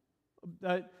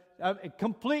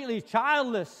 completely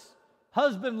childless,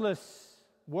 husbandless,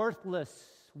 worthless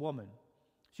woman.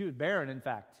 She was barren, in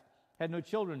fact, had no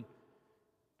children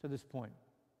to this point.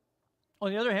 On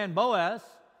the other hand, Boaz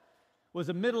was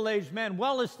a middle-aged man,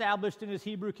 well established in his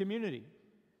Hebrew community,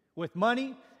 with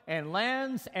money and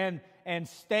lands and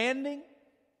standing.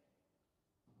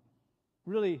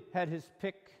 Really had his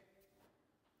pick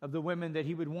of the women that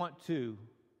he would want to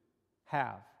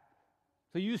have.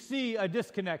 So you see a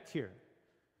disconnect here.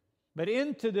 But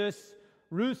into this,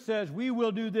 Ruth says, "We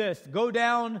will do this. Go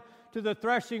down to the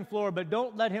threshing floor, but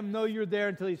don't let him know you're there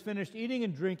until he's finished eating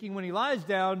and drinking. When he lies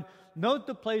down, note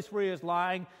the place where he is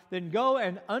lying. Then go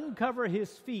and uncover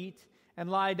his feet and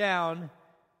lie down.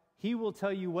 He will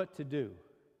tell you what to do."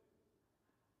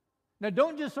 Now,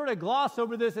 don't just sort of gloss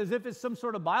over this as if it's some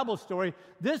sort of Bible story.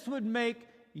 This would make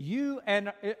you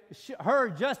and her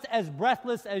just as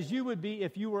breathless as you would be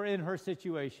if you were in her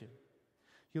situation.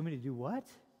 You want me to do what?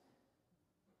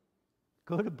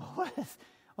 Go to Boaz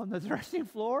on the threshing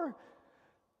floor?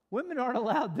 Women aren't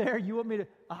allowed there. You want me to?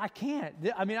 I can't.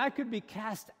 I mean, I could be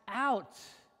cast out.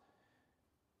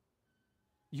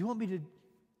 You want me to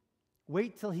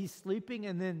wait till he's sleeping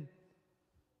and then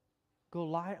go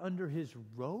lie under his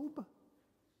robe?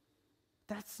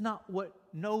 That's not what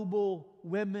noble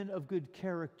women of good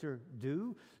character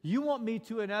do. You want me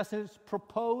to, in essence,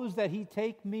 propose that he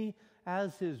take me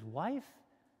as his wife?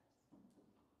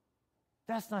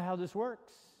 That's not how this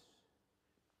works.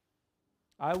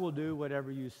 "I will do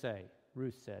whatever you say,"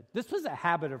 Ruth said. This was a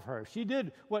habit of hers. She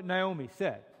did what Naomi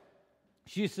said.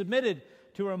 She submitted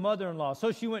to her mother-in-law.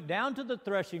 So she went down to the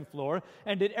threshing floor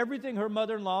and did everything her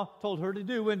mother-in-law told her to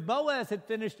do. When Boaz had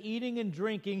finished eating and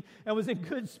drinking and was in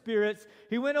good spirits,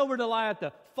 he went over to lie at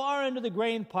the far end of the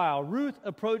grain pile. Ruth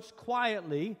approached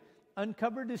quietly,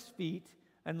 uncovered his feet,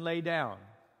 and lay down.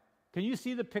 Can you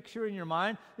see the picture in your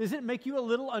mind? Does it make you a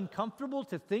little uncomfortable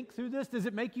to think through this? Does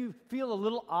it make you feel a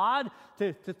little odd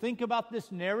to think about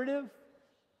this narrative?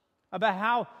 About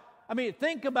how,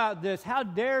 think about this. How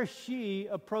dare she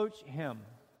approach him?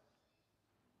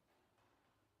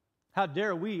 How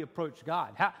dare we approach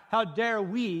God? How dare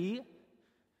we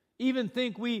even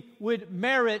think we would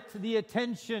merit the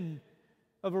attention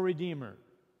of a Redeemer?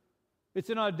 It's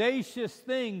an audacious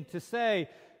thing to say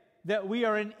that we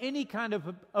are in any kind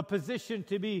of a position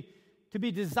to be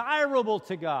desirable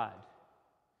to God.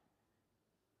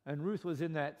 And Ruth was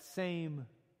in that same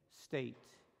state.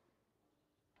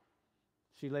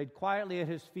 She laid quietly at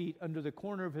his feet under the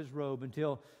corner of his robe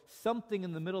until something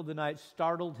in the middle of the night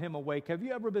startled him awake. Have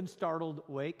you ever been startled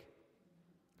awake?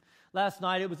 Last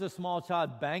night, it was a small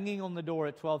child banging on the door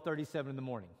at 12:37 in the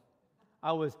morning.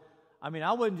 I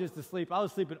wasn't just asleep. I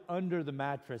was sleeping under the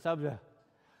mattress.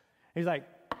 He's like,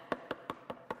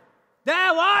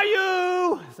 "Dad, where are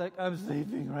you?" It's like, "I'm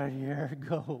sleeping right here.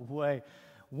 Go away.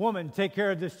 Woman, take care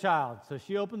of this child." So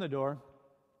she opened the door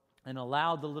and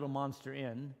allowed the little monster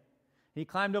in. He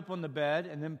climbed up on the bed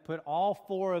and then put all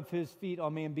four of his feet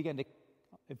on me and began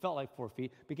to it felt like 4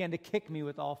 feet, began to kick me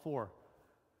with all four.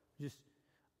 Just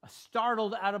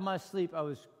startled out of my sleep. I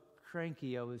was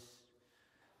cranky. I was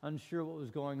unsure what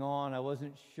was going on. I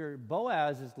wasn't sure.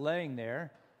 Boaz is laying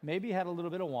there. Maybe he had a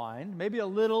little bit of wine. Maybe a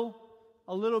little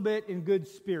bit in good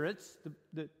spirits.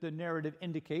 The narrative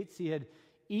indicates he had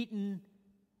eaten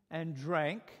and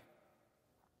drank.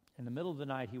 In the middle of the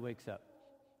night, he wakes up,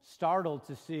 startled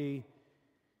to see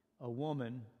a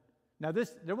woman. Now,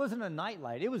 there wasn't a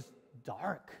nightlight. It was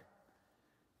dark.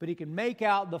 But he can make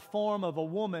out the form of a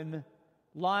woman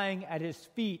lying at his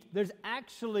feet. There's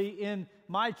actually, in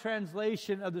my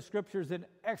translation of the Scriptures, an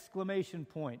exclamation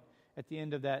point at the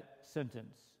end of that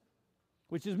sentence,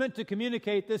 which is meant to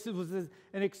communicate this was an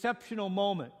exceptional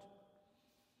moment.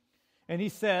 And he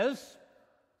says,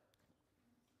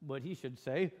 what he should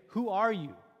say, "Who are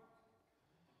you?"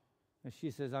 And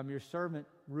she says, "I'm your servant,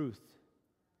 Ruth."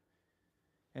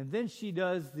 And then she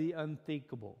does the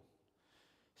unthinkable.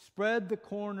 "Spread the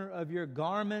corner of your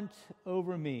garment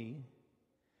over me,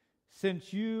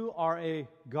 since you are a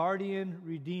guardian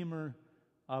redeemer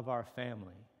of our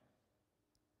family."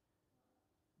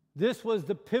 This was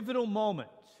the pivotal moment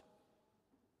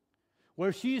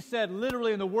where she said,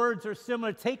 literally, and the words are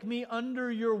similar, "Take me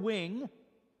under your wing."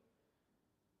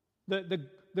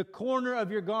 The corner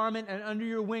of your garment and under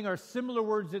your wing are similar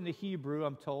words in the Hebrew,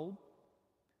 I'm told.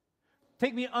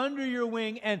 Take me under your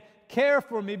wing and care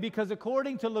for me, because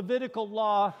according to Levitical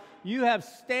law, you have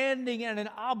standing and an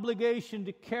obligation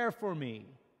to care for me.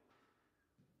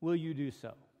 Will you do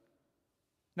so?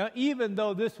 Now, even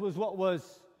though this was what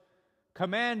was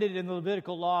commanded in the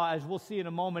Levitical law, as we'll see in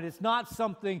a moment, it's not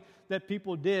something that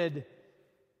people did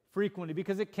frequently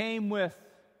because it came with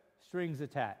strings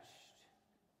attached.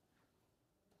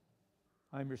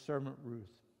 I'm your servant, Ruth.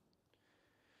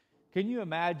 Can you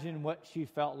imagine what she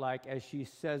felt like as she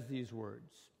says these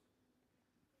words?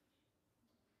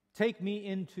 Take me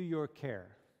into your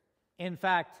care. In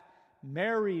fact,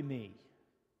 marry me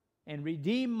and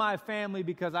redeem my family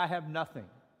because I have nothing.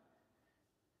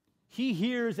 He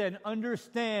hears and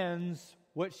understands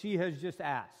what she has just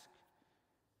asked.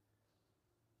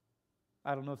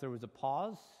 I don't know if there was a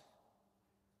pause,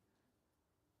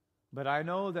 but I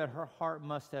know that her heart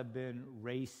must have been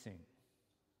racing.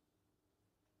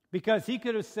 Because he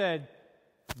could have said,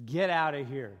 "Get out of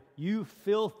here, you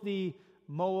filthy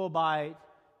Moabite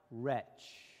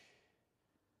wretch.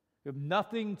 You have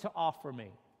nothing to offer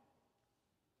me.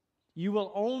 You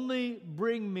will only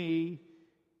bring me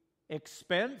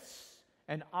expense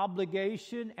and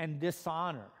obligation and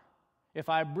dishonor if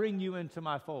I bring you into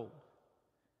my fold."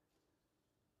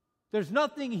 There's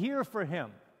nothing here for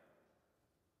him.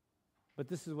 But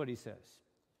this is what he says.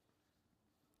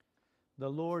 "The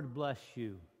Lord bless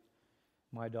you,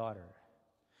 my daughter.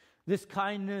 This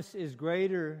kindness is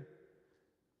greater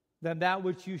than that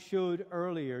which you showed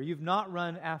earlier. You've not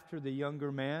run after the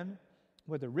younger man,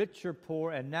 whether rich or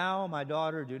poor, and now, my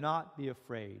daughter, do not be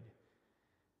afraid.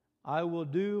 I will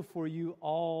do for you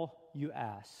all you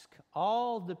ask.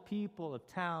 All the people of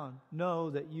town know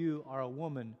that you are a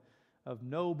woman of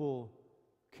noble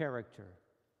character."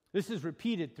 This is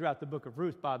repeated throughout the book of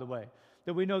Ruth, by the way,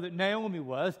 that we know that Naomi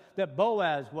was, that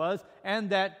Boaz was, and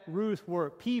that Ruth were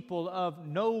people of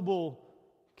noble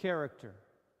character.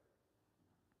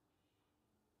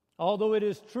 Although it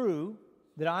is true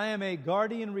that I am a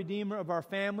guardian redeemer of our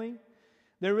family,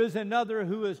 there is another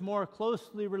who is more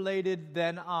closely related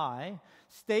than I.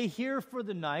 Stay here for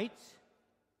the night,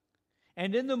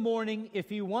 and in the morning, if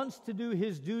he wants to do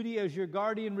his duty as your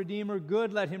guardian redeemer,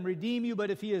 good, let him redeem you.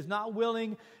 But if he is not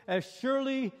willing, as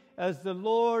surely as the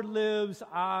Lord lives,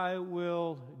 I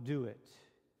will do it.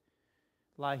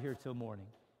 Lie here till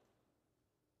morning.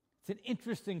 It's an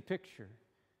interesting picture.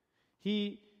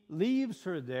 He leaves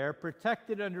her there,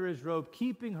 protected under his robe,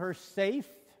 keeping her safe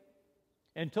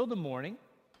until the morning.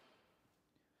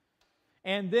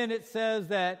 And then it says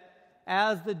that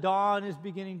as the dawn is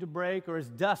beginning to break, or as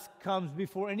dusk comes,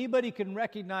 before anybody can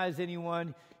recognize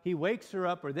anyone, he wakes her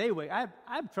up, or they wake. I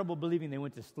have trouble believing they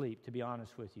went to sleep, to be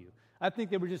honest with you. I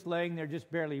think they were just laying there, just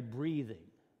barely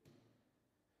breathing.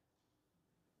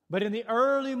 But in the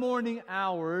early morning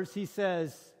hours, he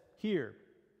says, "Here,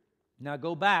 now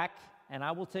go back, and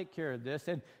I will take care of this."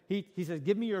 And he says,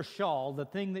 "Give me your shawl, the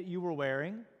thing that you were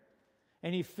wearing."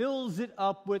 And he fills it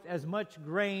up with as much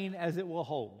grain as it will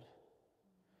hold,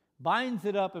 binds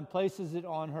it up and places it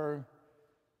on her,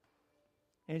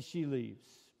 and she leaves.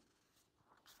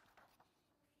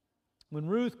 When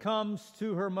Ruth comes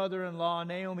to her mother-in-law,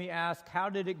 Naomi asks, "How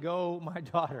did it go, my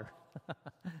daughter?"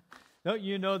 Don't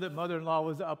you know that mother-in-law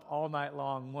was up all night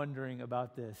long wondering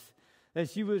about this? That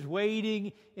she was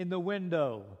waiting in the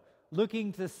window,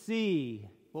 looking to see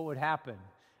what would happen.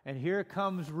 And here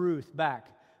comes Ruth back,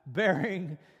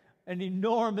 bearing an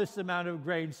enormous amount of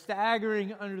grain,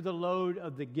 staggering under the load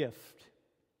of the gift.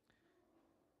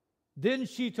 Then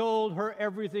she told her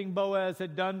everything Boaz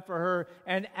had done for her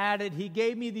and added, he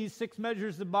gave me these 6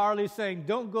 measures of barley, saying,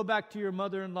 don't go back to your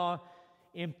mother-in-law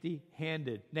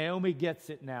empty-handed. Naomi gets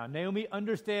it now. Naomi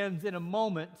understands in a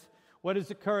moment what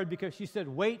has occurred because she said,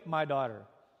 wait, my daughter,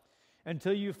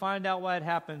 until you find out what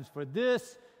happens, for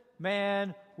this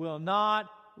man will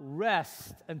not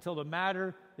rest until the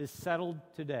matter is settled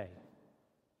today.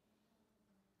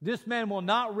 This man will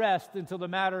not rest until the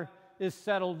matter is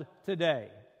settled today.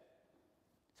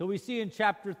 So we see in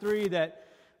chapter 3 that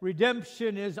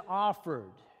redemption is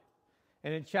offered.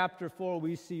 And in chapter 4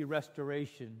 we see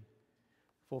restoration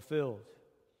fulfilled.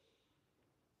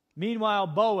 Meanwhile,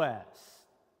 Boaz,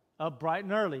 up bright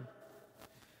and early,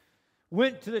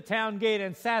 went to the town gate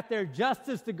and sat there just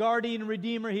as the guardian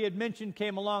redeemer he had mentioned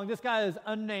came along. This guy is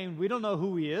unnamed. We don't know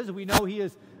who he is. We know he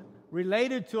is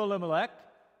related to Elimelech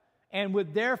and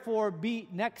would therefore be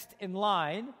next in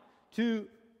line to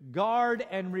guard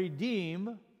and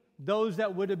redeem those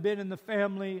that would have been in the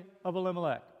family of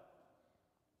Elimelech.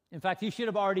 In fact, he should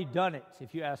have already done it,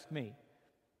 if you ask me.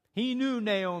 He knew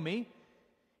Naomi.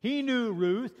 He knew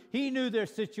Ruth. He knew their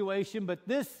situation, but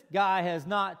this guy has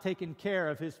not taken care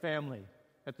of his family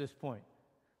at this point.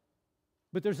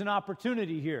 But there's an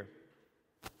opportunity here.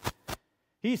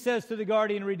 He says to the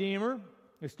guardian redeemer,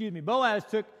 Boaz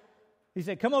he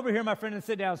said, come over here, my friend, and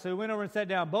sit down. So he went over and sat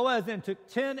down. Boaz then took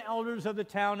 10 elders of the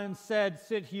town and said,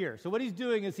 sit here. So what he's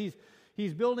doing is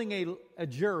he's building a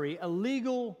jury, a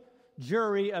legal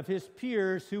jury of his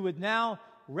peers who would now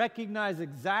recognize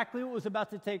exactly what was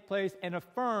about to take place and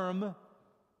affirm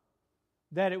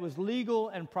that it was legal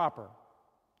and proper.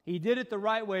 He did it the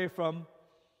right way from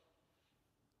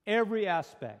every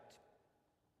aspect.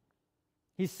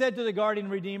 He said to the guardian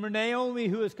redeemer, Naomi,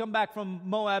 who has come back from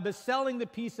Moab, is selling the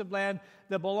piece of land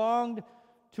that belonged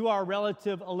to our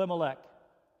relative Elimelech.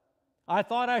 I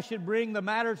thought I should bring the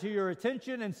matter to your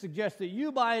attention and suggest that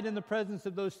you buy it in the presence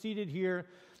of those seated here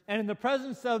and in the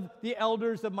presence of the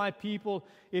elders of my people.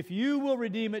 If you will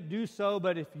redeem it, do so,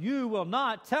 but if you will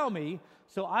not, tell me,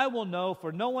 so I will know,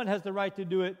 for no one has the right to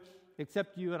do it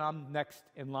except you, and I'm next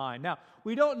in line. Now,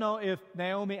 we don't know if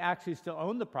Naomi actually still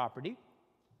owned the property,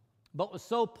 but was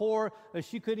so poor that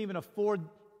she couldn't even afford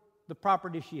the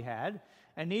property she had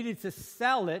and needed to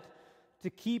sell it to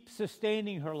keep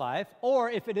sustaining her life, or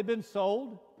if it had been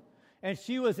sold and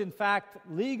she was in fact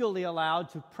legally allowed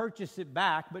to purchase it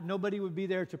back, but nobody would be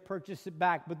there to purchase it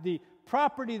back. But the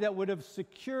property that would have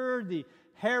secured the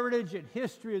heritage and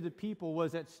history of the people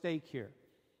was at stake here.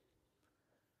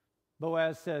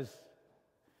 Boaz says,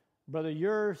 brother,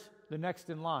 you're the next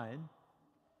in line.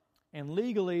 And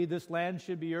legally, this land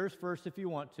should be yours first if you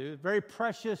want to. Very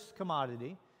precious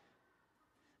commodity.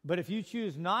 But if you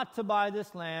choose not to buy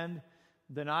this land,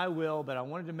 then I will. But I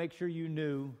wanted to make sure you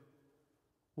knew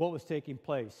what was taking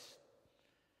place.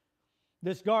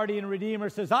 This guardian redeemer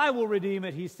says, I will redeem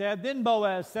it, he said. Then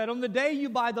Boaz said, on the day you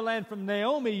buy the land from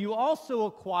Naomi, you also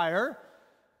acquire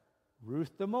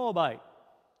Ruth the Moabite,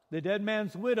 the dead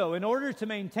man's widow, in order to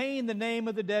maintain the name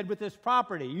of the dead with this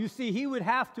property. You see, he would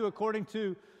have to, according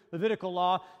to Levitical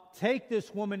law, take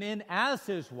this woman in as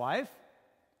his wife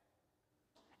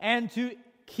and to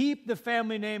keep the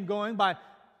family name going by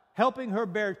helping her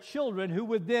bear children who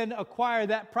would then acquire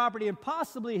that property and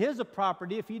possibly his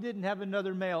property if he didn't have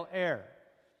another male heir.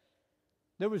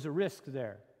 There was a risk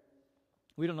there.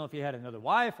 We don't know if he had another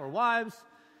wife or wives.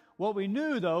 What we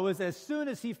knew, though, is as soon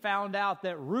as he found out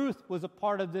that Ruth was a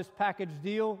part of this package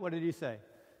deal, what did he say?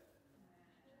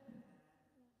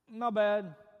 Not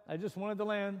bad. I just wanted the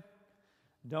land.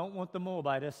 Don't want the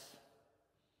Moabitess.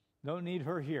 Don't need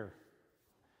her here.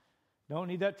 Don't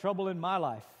need that trouble in my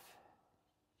life.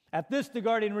 At this, the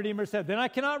guardian redeemer said, then I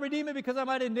cannot redeem it because I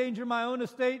might endanger my own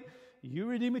estate. You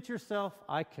redeem it yourself.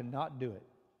 I cannot do it.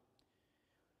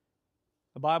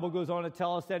 The Bible goes on to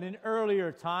tell us that in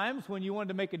earlier times, when you wanted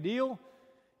to make a deal,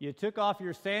 you took off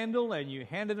your sandal and you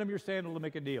handed them your sandal to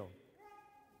make a deal.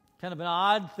 Kind of an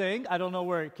odd thing. I don't know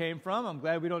where it came from. I'm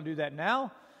glad we don't do that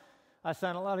now. I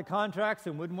signed a lot of contracts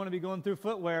and wouldn't want to be going through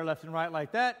footwear left and right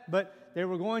like that, but they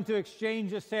were going to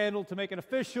exchange a sandal to make it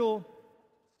official.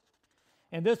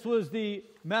 And this was the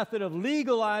method of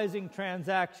legalizing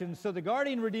transactions. So the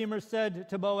guardian redeemer said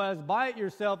to Boaz, buy it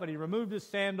yourself, and he removed his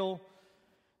sandal.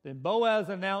 Then Boaz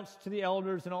announced to the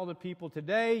elders and all the people,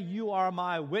 today you are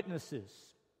my witnesses,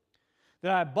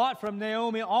 that I bought from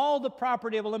Naomi all the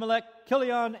property of Elimelech,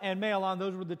 Chilion, and Mahlon.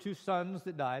 Those were the two sons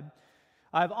that died.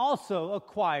 I've also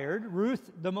acquired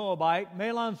Ruth the Moabite,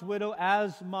 Mahlon's widow,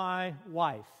 as my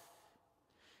wife,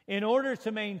 in order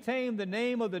to maintain the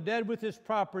name of the dead with his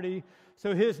property,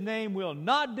 so his name will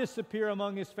not disappear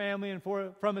among his family and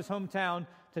from his hometown.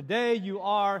 Today you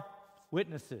are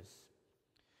witnesses.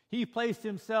 He placed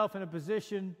himself in a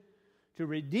position to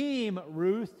redeem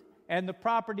Ruth and the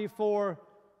property for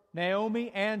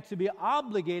Naomi, and to be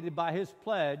obligated by his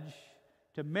pledge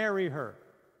to marry her,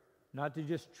 not to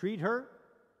just treat her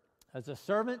as a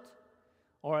servant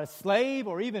or a slave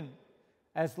or even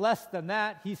as less than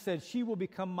that. He said, she will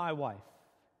become my wife.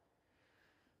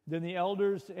 Then the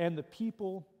elders and the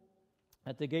people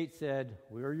at the gate said,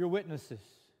 we are your witnesses.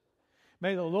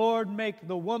 May the Lord make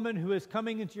the woman who is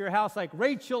coming into your house like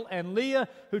Rachel and Leah,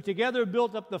 who together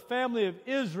built up the family of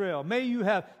Israel. May you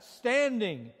have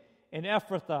standing in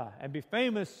Ephrathah and be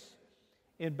famous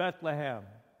in Bethlehem.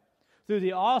 Through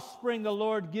the offspring the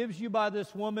Lord gives you by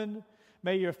this woman,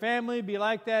 may your family be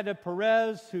like that of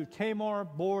Perez, who Tamar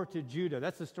bore to Judah.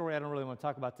 That's a story I don't really want to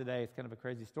talk about today. It's kind of a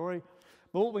crazy story.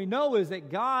 But what we know is that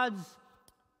God's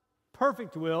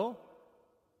perfect will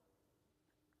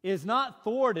is not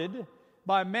thwarted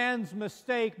by man's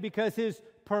mistake, because his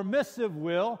permissive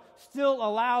will still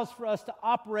allows for us to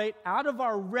operate out of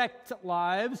our wrecked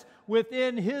lives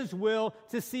within his will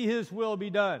to see his will be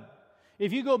done.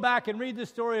 If you go back and read the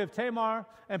story of Tamar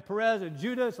and Perez and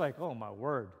Judah, it's like, oh my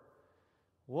word,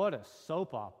 what a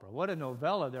soap opera, what a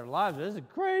novella of their lives. This is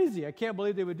crazy. I can't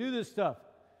believe they would do this stuff.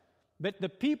 But the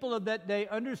people of that day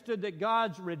understood that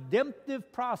God's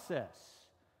redemptive process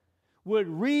would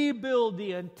rebuild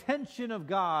the intention of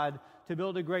God to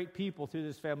build a great people through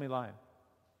this family line.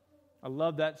 I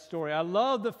love that story. I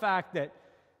love the fact that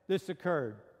this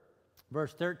occurred.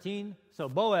 Verse 13, so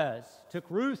Boaz took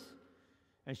Ruth,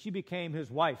 and she became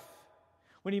his wife.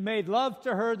 When he made love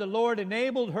to her, the Lord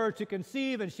enabled her to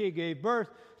conceive, and she gave birth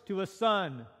to a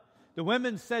son. The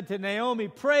women said to Naomi,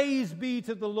 praise be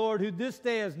to the Lord, who this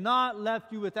day has not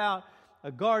left you without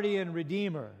a guardian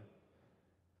redeemer.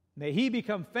 May he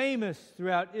become famous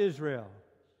throughout Israel.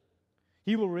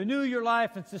 He will renew your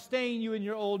life and sustain you in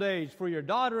your old age. For your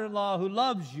daughter-in-law, who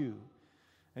loves you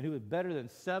and who is better than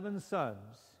 7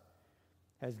 sons,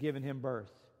 has given him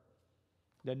birth.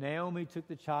 Then Naomi took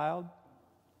the child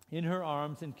in her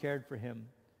arms and cared for him.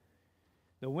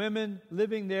 The women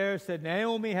living there said,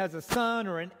 Naomi has a son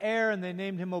or an heir, and they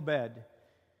named him Obed.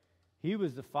 He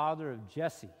was the father of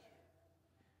Jesse,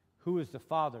 who is the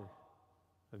father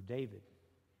of David.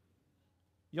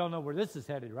 Y'all know where this is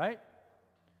headed, right?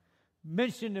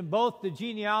 Mentioned in both the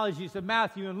genealogies of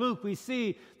Matthew and Luke, we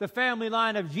see the family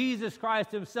line of Jesus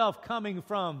Christ himself coming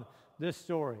from this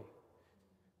story.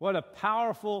 What a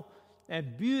powerful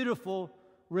and beautiful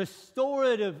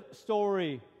restorative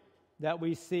story that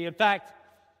we see. In fact,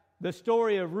 the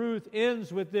story of Ruth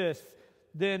ends with this,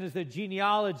 then, is the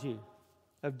genealogy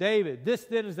of David. This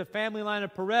then is the family line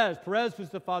of Perez. Perez was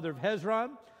the father of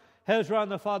Hezron, Hezron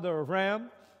the father of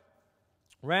Ram,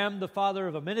 Ram the father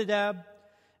of Amminadab,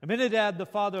 Amminadab the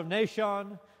father of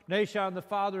Nahshon, Nahshon the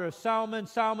father of Salmon,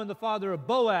 Salmon the father of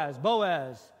Boaz,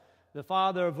 Boaz the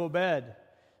father of Obed,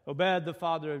 Obed the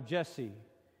father of Jesse,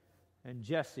 and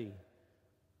Jesse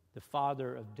the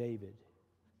father of David.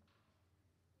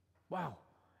 Wow.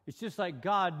 It's just like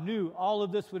God knew all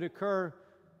of this would occur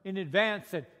in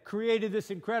advance and created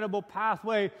this incredible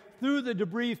pathway through the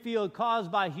debris field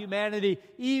caused by humanity,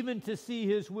 even to see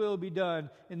his will be done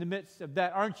in the midst of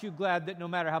that. Aren't you glad that no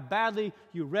matter how badly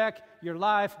you wreck your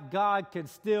life, God can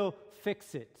still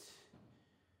fix it?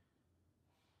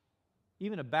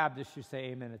 Even a Baptist should say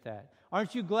amen at that.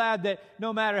 Aren't you glad that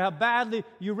no matter how badly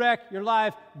you wreck your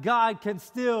life, God can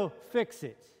still fix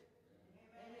it?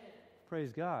 Amen.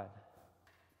 Praise God.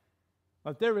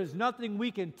 But there is nothing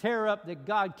we can tear up that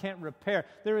God can't repair.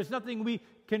 There is nothing we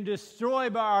can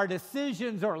destroy by our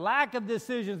decisions or lack of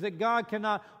decisions that God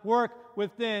cannot work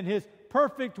within. His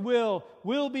perfect will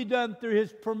be done through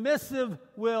his permissive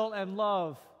will and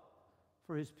love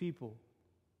for his people.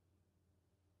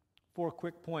 4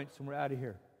 quick points and we're out of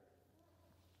here.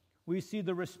 We see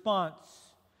the response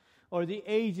or the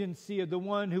agency of the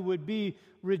one who would be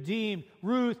redeemed.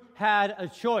 Ruth had a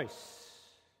choice.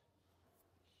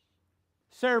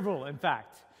 Several, in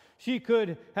fact. She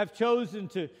could have chosen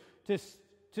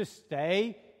to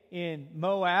stay in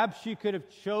Moab. She could have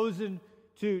chosen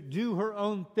to do her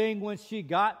own thing once she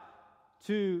got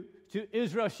to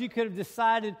Israel. She could have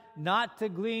decided not to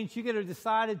glean. She could have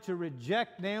decided to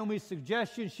reject Naomi's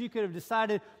suggestion. She could have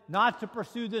decided not to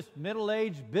pursue this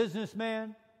middle-aged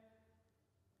businessman.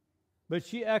 But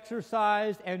she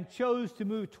exercised and chose to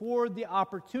move toward the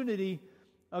opportunity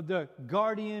of the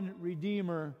guardian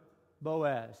redeemer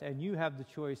Boaz, and you have the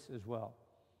choice as well.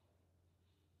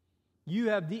 You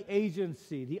have the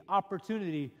agency, the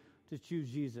opportunity to choose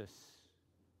Jesus.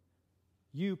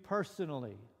 You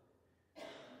personally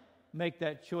make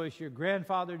that choice. Your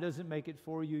grandfather doesn't make it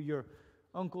for you. Your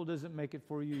uncle doesn't make it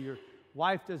for you. Your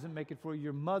wife doesn't make it for you.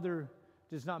 Your mother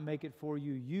does not make it for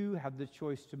you. You have the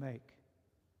choice to make.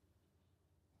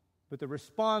 But the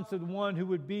response of the one who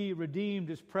would be redeemed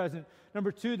is present.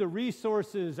 Number two, the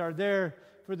resources are there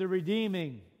for the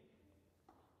redeeming.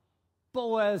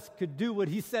 Boaz could do what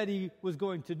he said he was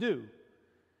going to do.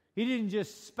 He didn't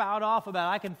just spout off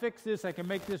about, I can fix this, I can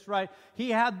make this right. He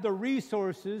had the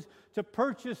resources to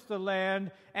purchase the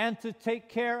land and to take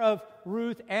care of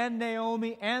Ruth and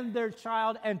Naomi and their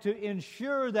child and to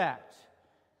ensure that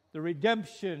the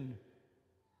redemption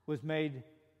was made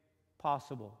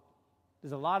possible.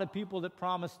 There's a lot of people that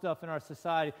promise stuff in our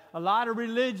society. A lot of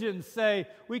religions say,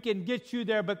 we can get you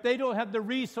there, but they don't have the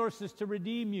resources to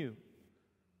redeem you.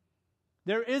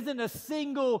 There isn't a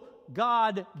single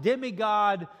God,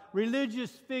 demigod,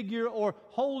 religious figure, or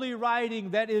holy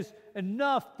writing that is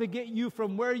enough to get you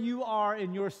from where you are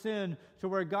in your sin to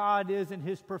where God is in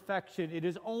His perfection. It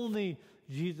is only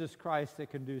Jesus Christ that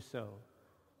can do so.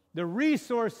 The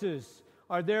resources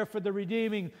are there for the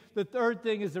redeeming. The third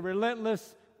thing is the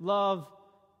relentless love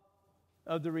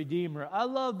of the Redeemer. I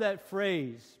love that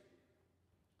phrase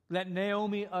that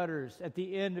Naomi utters at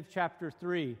the end of chapter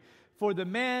 3. For the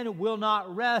man will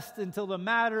not rest until the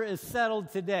matter is settled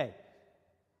today.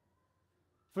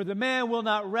 For the man will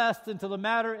not rest until the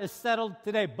matter is settled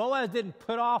today. Boaz didn't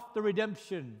put off the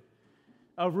redemption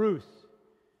of Ruth.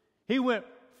 He went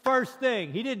first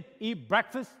thing. He didn't eat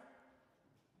breakfast.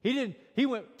 He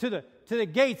went to the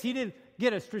gates. He didn't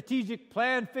get a strategic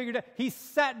plan figured out. He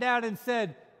sat down and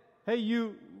said, hey,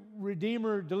 you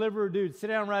Redeemer, deliverer dude, sit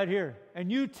down right here.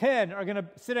 And you 10 are going to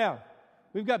sit down.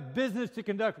 We've got business to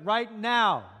conduct right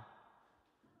now.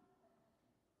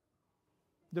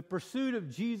 The pursuit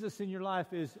of Jesus in your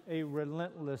life is a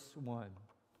relentless one.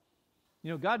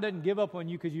 You know, God doesn't give up on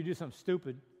you because you do something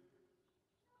stupid.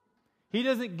 He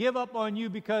doesn't give up on you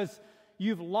because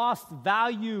you've lost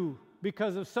value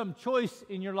because of some choice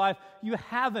in your life. You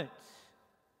haven't.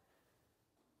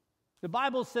 The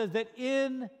Bible says that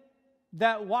in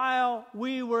that while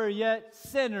we were yet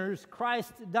sinners,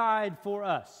 Christ died for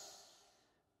us.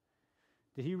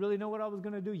 Did He really know what I was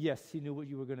going to do? Yes, He knew what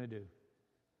you were going to do.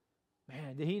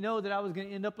 Man, did He know that I was going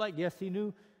to end up like? Yes, He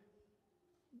knew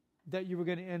that you were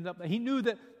going to end up. He knew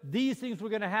that these things were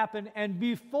going to happen. And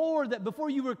before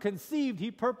you were conceived, He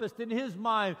purposed in His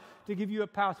mind to give you a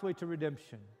pathway to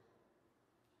redemption.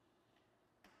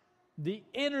 The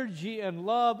energy and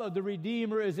love of the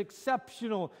Redeemer is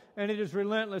exceptional and it is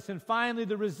relentless. And finally,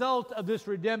 the result of this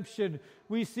redemption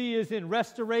we see is in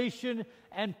restoration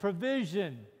and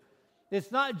provision. It's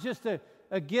not just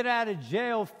a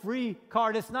get-out-of-jail-free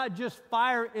card. It's not just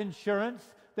fire insurance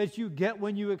that you get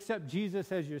when you accept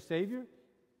Jesus as your Savior.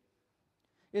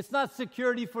 It's not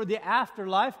security for the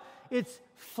afterlife. It's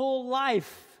full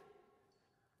life.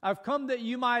 I've come that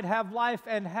you might have life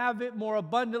and have it more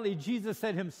abundantly, Jesus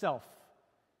said Himself.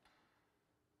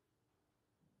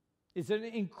 It's an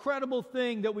incredible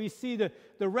thing that we see the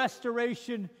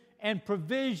restoration and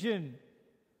provision,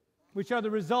 which are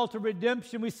the result of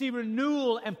redemption. We see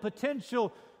renewal and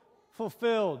potential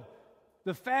fulfilled.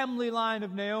 The family line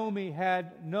of Naomi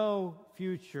had no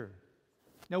future.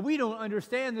 Now, we don't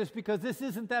understand this because this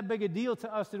isn't that big a deal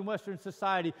to us in Western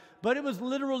society, but it was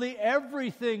literally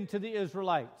everything to the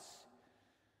Israelites.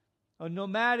 A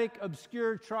nomadic,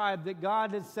 obscure tribe that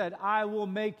God had said, I will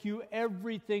make you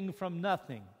everything from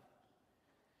nothing.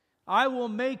 I will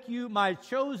make you my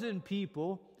chosen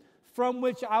people, from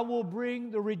which I will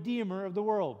bring the Redeemer of the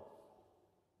world.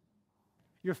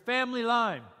 Your family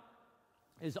line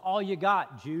is all you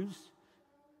got, Jews.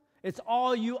 It's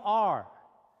all you are.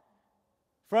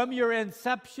 From your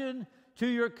inception to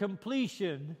your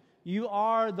completion, you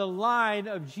are the line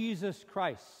of Jesus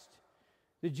Christ.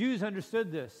 The Jews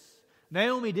understood this.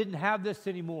 Naomi didn't have this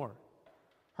anymore.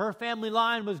 Her family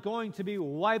line was going to be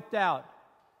wiped out.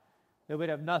 They would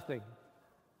have nothing.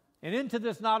 And into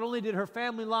this, not only did her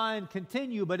family line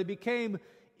continue, but it became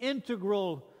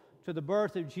integral to the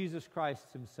birth of Jesus Christ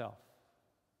Himself.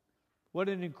 What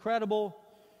an incredible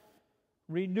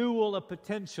renewal of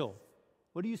potential.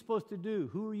 What are you supposed to do?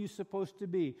 Who are you supposed to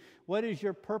be? What is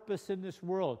your purpose in this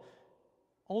world?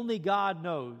 Only God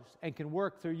knows and can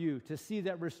work through you to see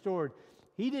that restored.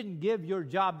 He didn't give your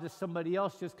job to somebody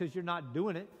else just because you're not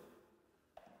doing it.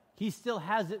 He still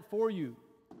has it for you.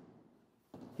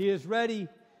 He is ready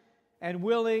and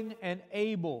willing and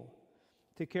able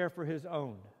to care for His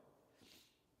own.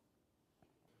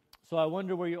 So I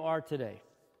wonder where you are today.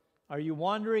 Are you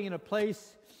wandering in a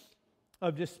place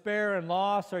of despair and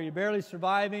loss? Are you barely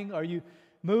surviving? Are you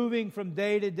moving from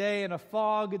day to day in a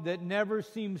fog that never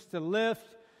seems to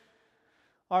lift?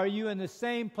 Are you in the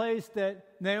same place that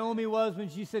Naomi was when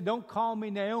she said, "Don't call me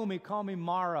Naomi, call me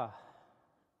Mara"?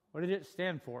 What did it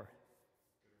stand for?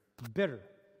 Bitter.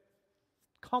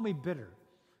 Call me bitter.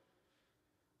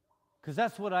 Because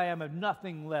that's what I am. I have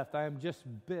nothing left. I am just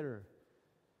bitter.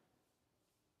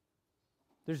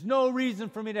 There's no reason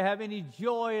for me to have any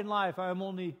joy in life. I am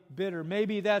only bitter.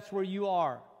 Maybe that's where you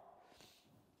are.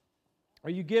 Are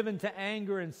you given to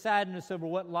anger and sadness over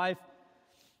what life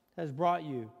has brought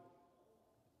you?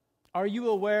 Are you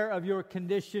aware of your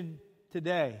condition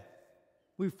today?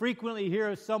 We frequently hear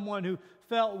of someone who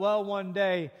felt well one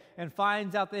day and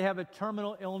finds out they have a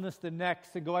terminal illness the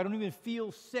next and go, "I don't even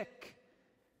feel sick."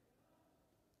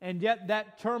 And yet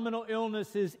that terminal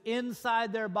illness is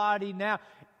inside their body now.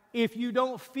 If you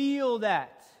don't feel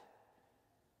that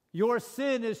your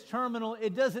sin is terminal,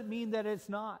 it doesn't mean that it's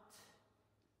not.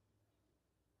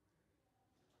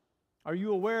 Are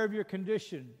you aware of your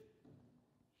condition?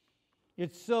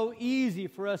 It's so easy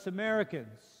for us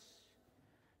Americans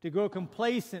to grow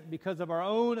complacent because of our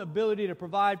own ability to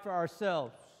provide for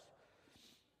ourselves.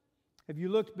 Have you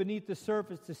looked beneath the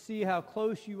surface to see how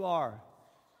close you are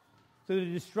to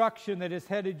the destruction that is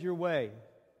headed your way?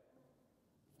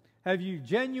 Have you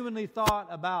genuinely thought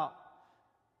about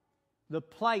the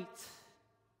plight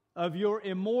of your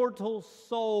immortal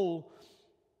soul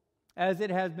as it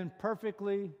has been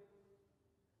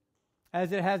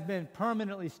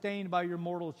permanently stained by your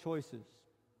mortal choices?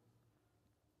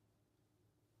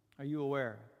 Are you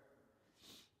aware?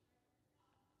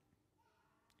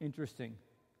 Interesting.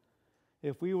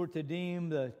 If we were to deem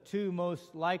the two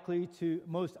most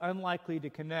unlikely to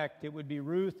connect, it would be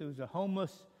Ruth, who was a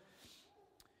homeless,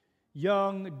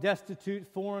 young, destitute,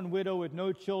 foreign widow with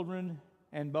no children,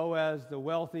 and Boaz, the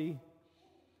wealthy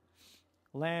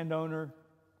landowner,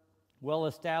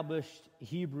 well-established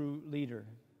Hebrew leader.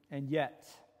 And yet,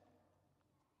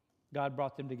 God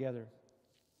brought them together.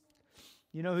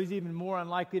 You know who's even more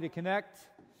unlikely to connect?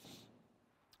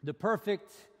 The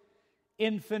perfect,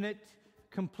 infinite,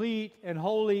 complete, and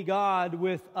holy God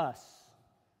with us.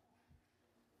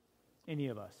 Any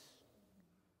of us.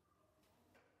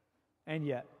 And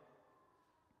yet,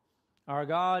 our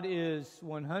God is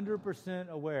 100%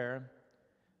 aware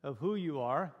of who you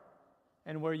are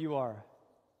and where you are.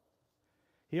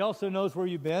 He also knows where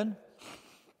you've been,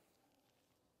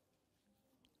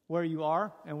 where you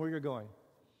are, and where you're going.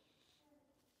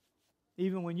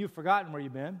 Even when you've forgotten where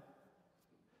you've been,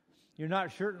 you're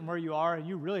not certain where you are, and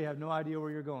you really have no idea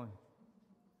where you're going.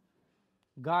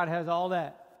 God has all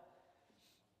that.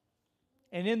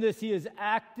 And in this, He is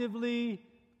actively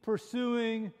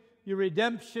pursuing your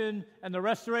redemption and the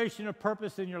restoration of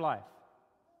purpose in your life.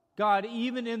 God,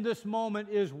 even in this moment,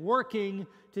 is working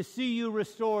to see you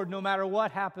restored no matter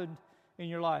what happened in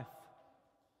your life.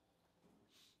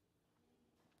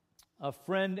 A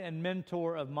friend and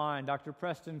mentor of mine, Dr.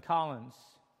 Preston Collins,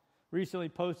 recently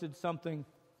posted something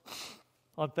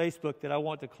on Facebook that I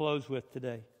want to close with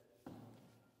today.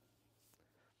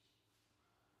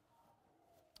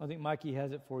 I think Mikey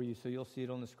has it for you, so you'll see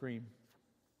it on the screen.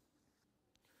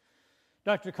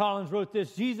 Dr. Collins wrote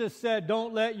this: Jesus said,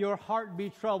 "Don't let your heart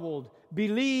be troubled.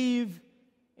 Believe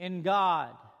in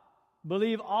God.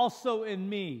 Believe also in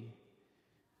me.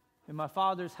 In my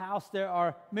Father's house there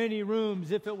are many rooms.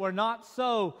 If it were not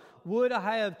so, would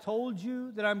I have told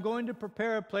you that I'm going to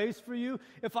prepare a place for you?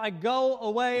 If I go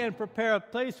away and prepare a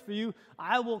place for you,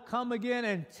 I will come again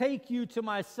and take you to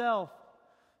myself,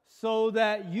 so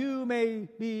that you may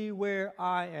be where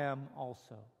I am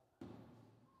also."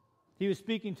 He was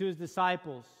speaking to His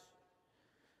disciples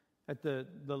at the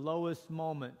lowest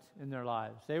moment in their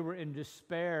lives. They were in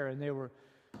despair and they were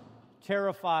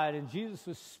terrified, and Jesus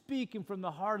was speaking from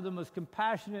the heart of the most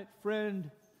compassionate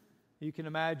friend you can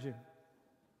imagine.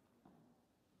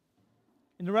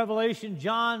 In the Revelation,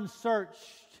 John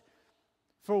searched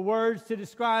for words to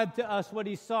describe to us what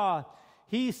he saw.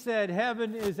 He said,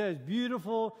 "Heaven is as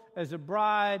beautiful as a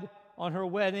bride on her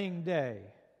wedding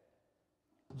day."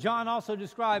 John also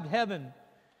described heaven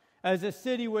as a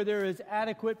city where there is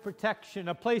adequate protection,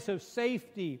 a place of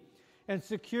safety and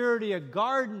security, a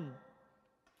garden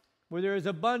where there is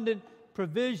abundant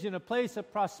provision, a place of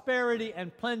prosperity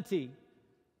and plenty,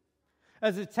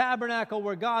 as a tabernacle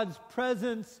where God's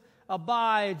presence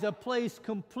abides, a place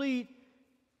complete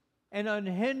and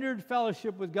unhindered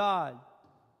fellowship with God.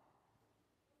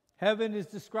 Heaven is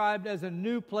described as a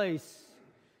new place,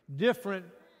 different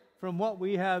from what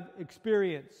we have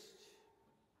experienced.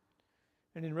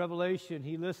 And in Revelation,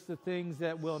 he lists the things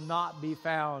that will not be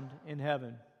found in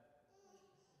heaven.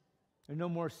 There's no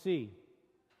more sea.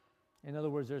 In other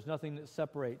words, there's nothing that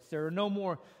separates. There are no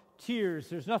more tears.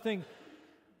 There's nothing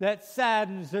that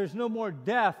saddens. There's no more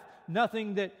death.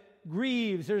 Nothing that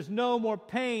grieves. There's no more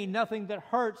pain. Nothing that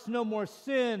hurts. No more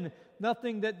sin.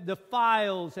 Nothing that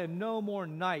defiles. And no more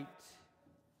night.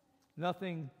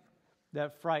 Nothing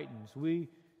that frightens. We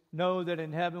know that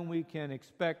in heaven we can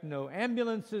expect no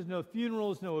ambulances, no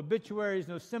funerals, no obituaries,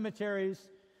 no cemeteries,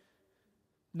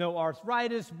 no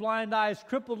arthritis, blind eyes,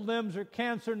 crippled limbs, or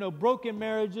cancer, no broken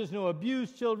marriages, no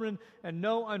abused children, and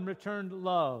no unreturned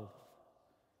love.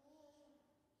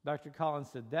 Dr. Collins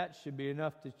said that should be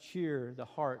enough to cheer the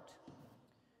heart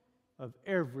of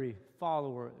every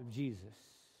follower of Jesus.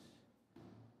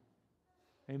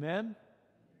 Amen?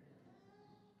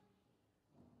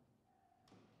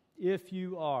 If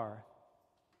you are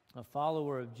a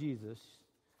follower of Jesus,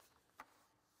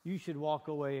 you should walk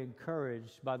away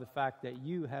encouraged by the fact that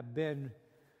you have been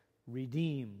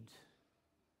redeemed,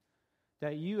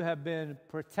 that you have been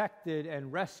protected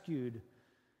and rescued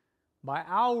by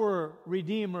our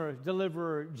Redeemer,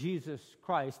 Deliverer, Jesus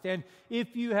Christ. And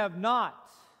if you have not,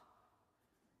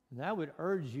 then I would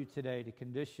urge you today to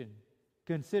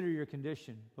consider your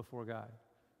condition before God.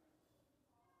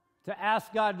 To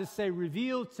ask God to say,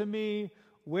 reveal to me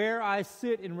where I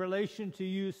sit in relation to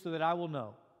you so that I will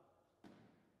know.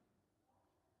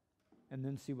 And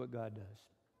then see what God does.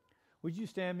 Would you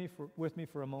stand with me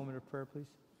for a moment of prayer, please?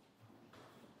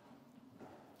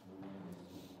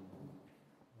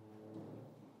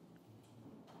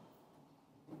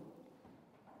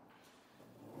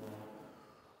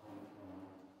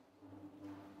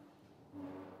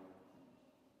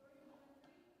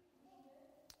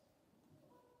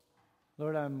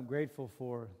 Lord, I'm grateful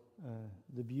for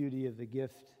the beauty of the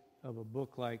gift of a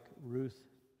book like Ruth.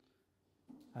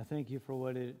 I thank you for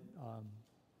what it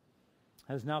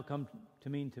has now come to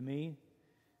mean to me,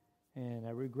 and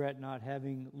I regret not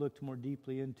having looked more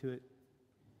deeply into it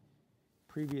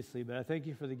previously, but I thank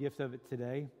you for the gift of it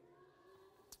today.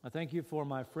 I thank you for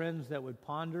my friends that would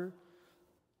ponder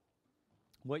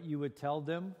what you would tell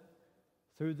them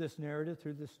through this narrative,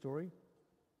 through this story.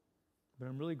 But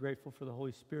I'm really grateful for the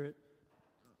Holy Spirit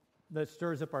that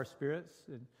stirs up our spirits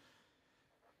and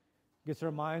gets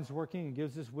our minds working and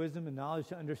gives us wisdom and knowledge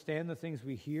to understand the things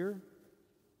we hear.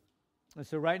 And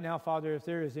so right now, Father, if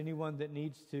there is anyone that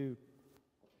needs to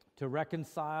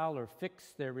reconcile or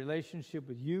fix their relationship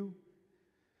with you,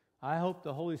 I hope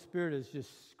the Holy Spirit is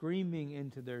just screaming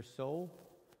into their soul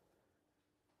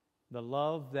the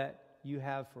love that you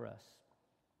have for us.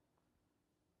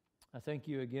 I thank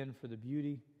you again for the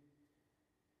beauty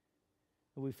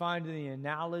that we find in the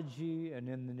analogy and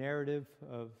in the narrative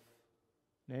of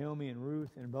Naomi and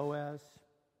Ruth and Boaz.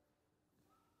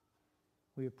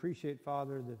 We appreciate,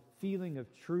 Father, the feeling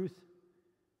of truth,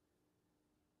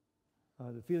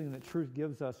 the feeling that truth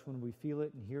gives us when we feel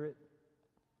it and hear it,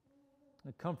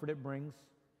 the comfort it brings.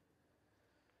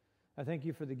 I thank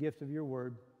you for the gift of your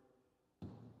word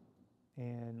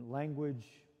and language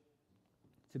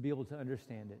to be able to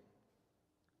understand it.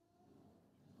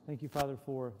 Thank you, Father,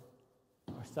 for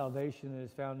our salvation that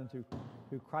is found in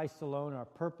through Christ alone, our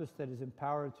purpose that is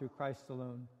empowered through Christ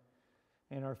alone,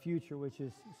 and our future which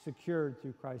is secured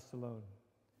through Christ alone.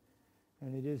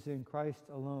 And it is in Christ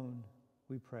alone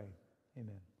we pray.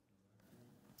 Amen.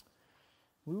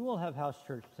 We will have house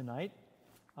church tonight.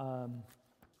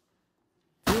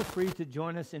 Feel free to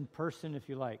join us in person if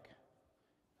you like.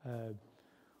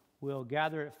 We'll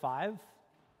gather at 5.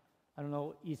 I don't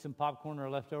know, eat some popcorn or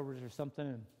leftovers or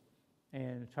something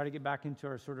and try to get back into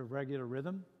our sort of regular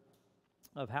rhythm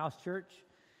of house church.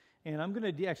 And I'm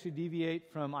going to actually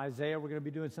deviate from Isaiah. We're going to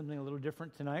be doing something a little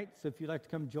different tonight. So if you'd like to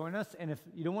come join us, and if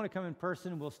you don't want to come in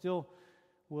person, we'll still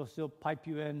pipe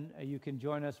you in. You can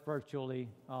join us virtually.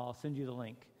 I'll send you the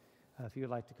link if you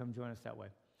would like to come join us that way.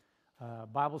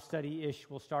 Bible study-ish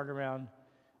will start around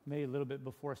maybe a little bit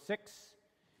before 6,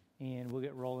 and we'll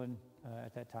get rolling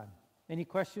at that time. Any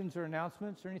questions or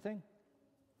announcements or anything?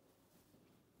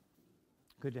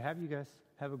 Good to have you guys.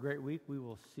 Have a great week. We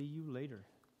will see you later.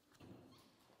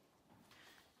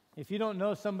 If you don't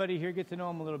know somebody here, get to know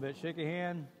them a little bit. Shake a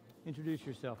hand, introduce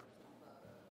yourself.